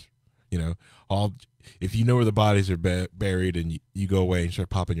liars. If you know where the bodies are buried and you go away and start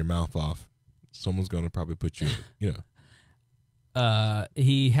popping your mouth off, someone's going to probably put you.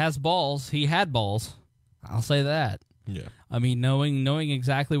 He has balls. He had balls. I'll say that. Yeah. I mean, knowing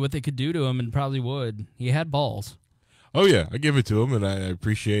exactly what they could do to him, and probably would. He had balls. Oh yeah, I give it to him, and I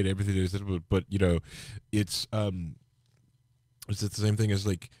appreciate everything that he said. But it's the same thing as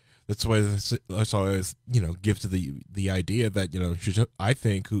that's why that's always give to the idea that I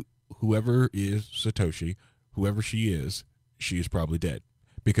think whoever is Satoshi, whoever she is probably dead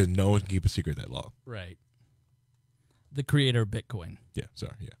because no one can keep a secret that long. Right. The creator of Bitcoin. Yeah.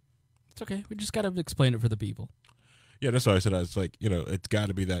 Sorry. Yeah. It's okay. We just got to explain it for the people. Yeah, that's why I said I was it's got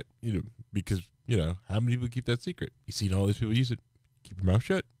to be that because how many people keep that secret? You seen all these people use it. Keep your mouth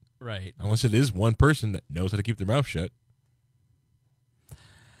shut. Right. Unless it is one person that knows how to keep their mouth shut.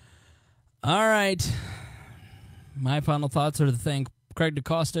 All right. My final thoughts are to thank Craig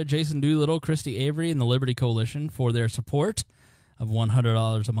DaCosta, Jason Doolittle, Christy Avery, and the Liberty Coalition for their support of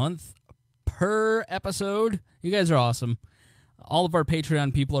 $100 a month per episode. You guys are awesome. All of our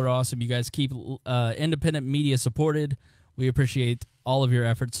Patreon people are awesome. You guys keep independent media supported. We appreciate all of your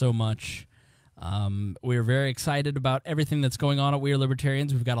efforts so much. We're very excited about everything that's going on at We Are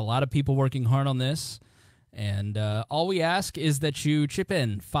Libertarians. We've got a lot of people working hard on this. And all we ask is that you chip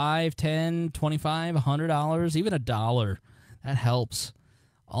in $5, $10, $25, $100, even $1. That helps.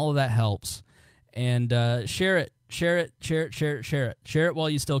 All of that helps. And share it. Share it. Share it. Share it. Share it. Share it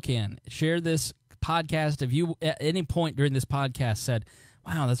while you still can. Share this podcast. If you at any point during this podcast said,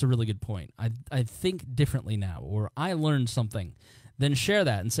 wow, that's a really good point, I think differently now, or I learned something, then share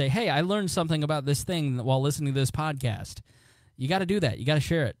that and say, hey, I learned something about this thing while listening to this podcast. You got to do that. You got to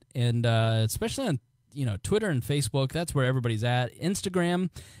share it. And especially on Twitter and Facebook, that's where everybody's at.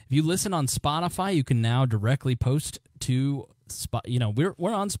 Instagram, if you listen on Spotify, you can now directly post to we're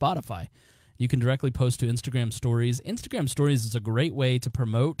on Spotify. You can directly post to Instagram stories. Instagram stories is a great way to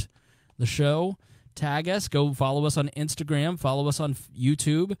promote the show. Tag us, go follow us on Instagram, follow us on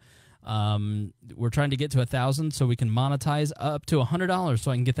YouTube. We're trying to get to 1,000 so we can monetize up to $100 so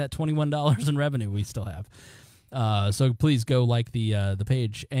I can get that $21 in revenue we still have. So please go like the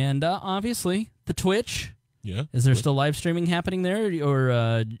page. And obviously, the Twitch. Yeah. Is there still live streaming happening there,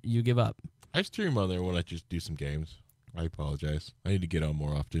 or you give up? I stream on there when I just do some games. I apologize. I need to get on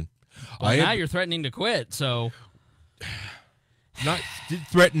more often. Well, now you're threatening to quit, so... Not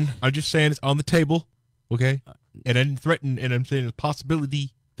threaten. I'm just saying it's on the table, okay? And I didn't threaten, and I'm saying it's a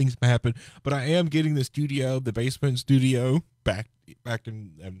possibility things happen. But I am getting the studio, the basement studio, back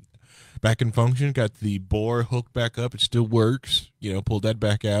in function. Got the bore hooked back up. It still works. Pulled that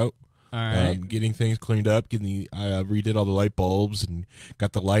back out. All right. Getting things cleaned up. Redid all the light bulbs and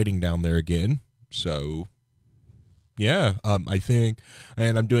got the lighting down there again. So, yeah, I think,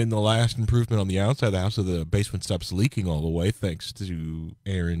 and I'm doing the last improvement on the outside of the house so the basement stops leaking all the way, thanks to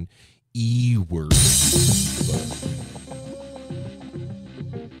Aaron Works.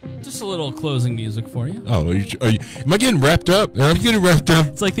 Just a little closing music for you. Oh, am I getting wrapped up? I'm getting wrapped up.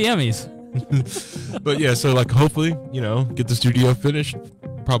 It's like the Emmys. But yeah, so hopefully, get the studio finished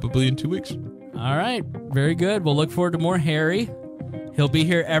probably in 2 weeks. All right. Very good. We'll look forward to more Harry. He'll be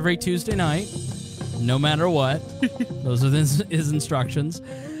here every Tuesday night, no matter what. Those are his instructions.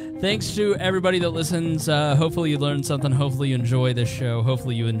 Thanks to everybody that listens. Hopefully you learned something. Hopefully you enjoy this show.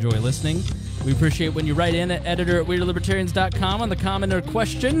 Hopefully you enjoy listening. We appreciate when you write in at editor@weirdlibertarians.com on the comment or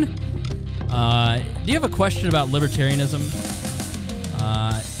question. Do you have a question about libertarianism?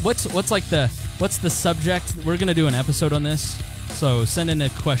 What's the subject? We're going to do an episode on this, so send in a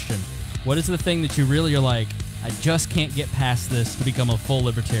question. What is the thing that you really are like, I just can't get past this to become a full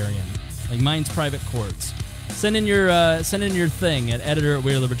libertarian? Like mine's private courts. Send in your thing at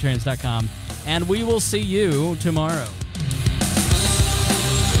editor@weirdlibertarians.com, and we will see you tomorrow.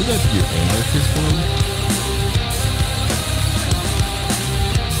 Would that be your anarchist one?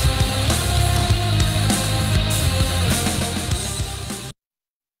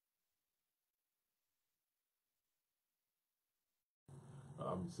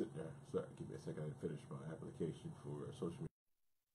 I'm sitting there. Sorry, give me a second. I finished my application for social media.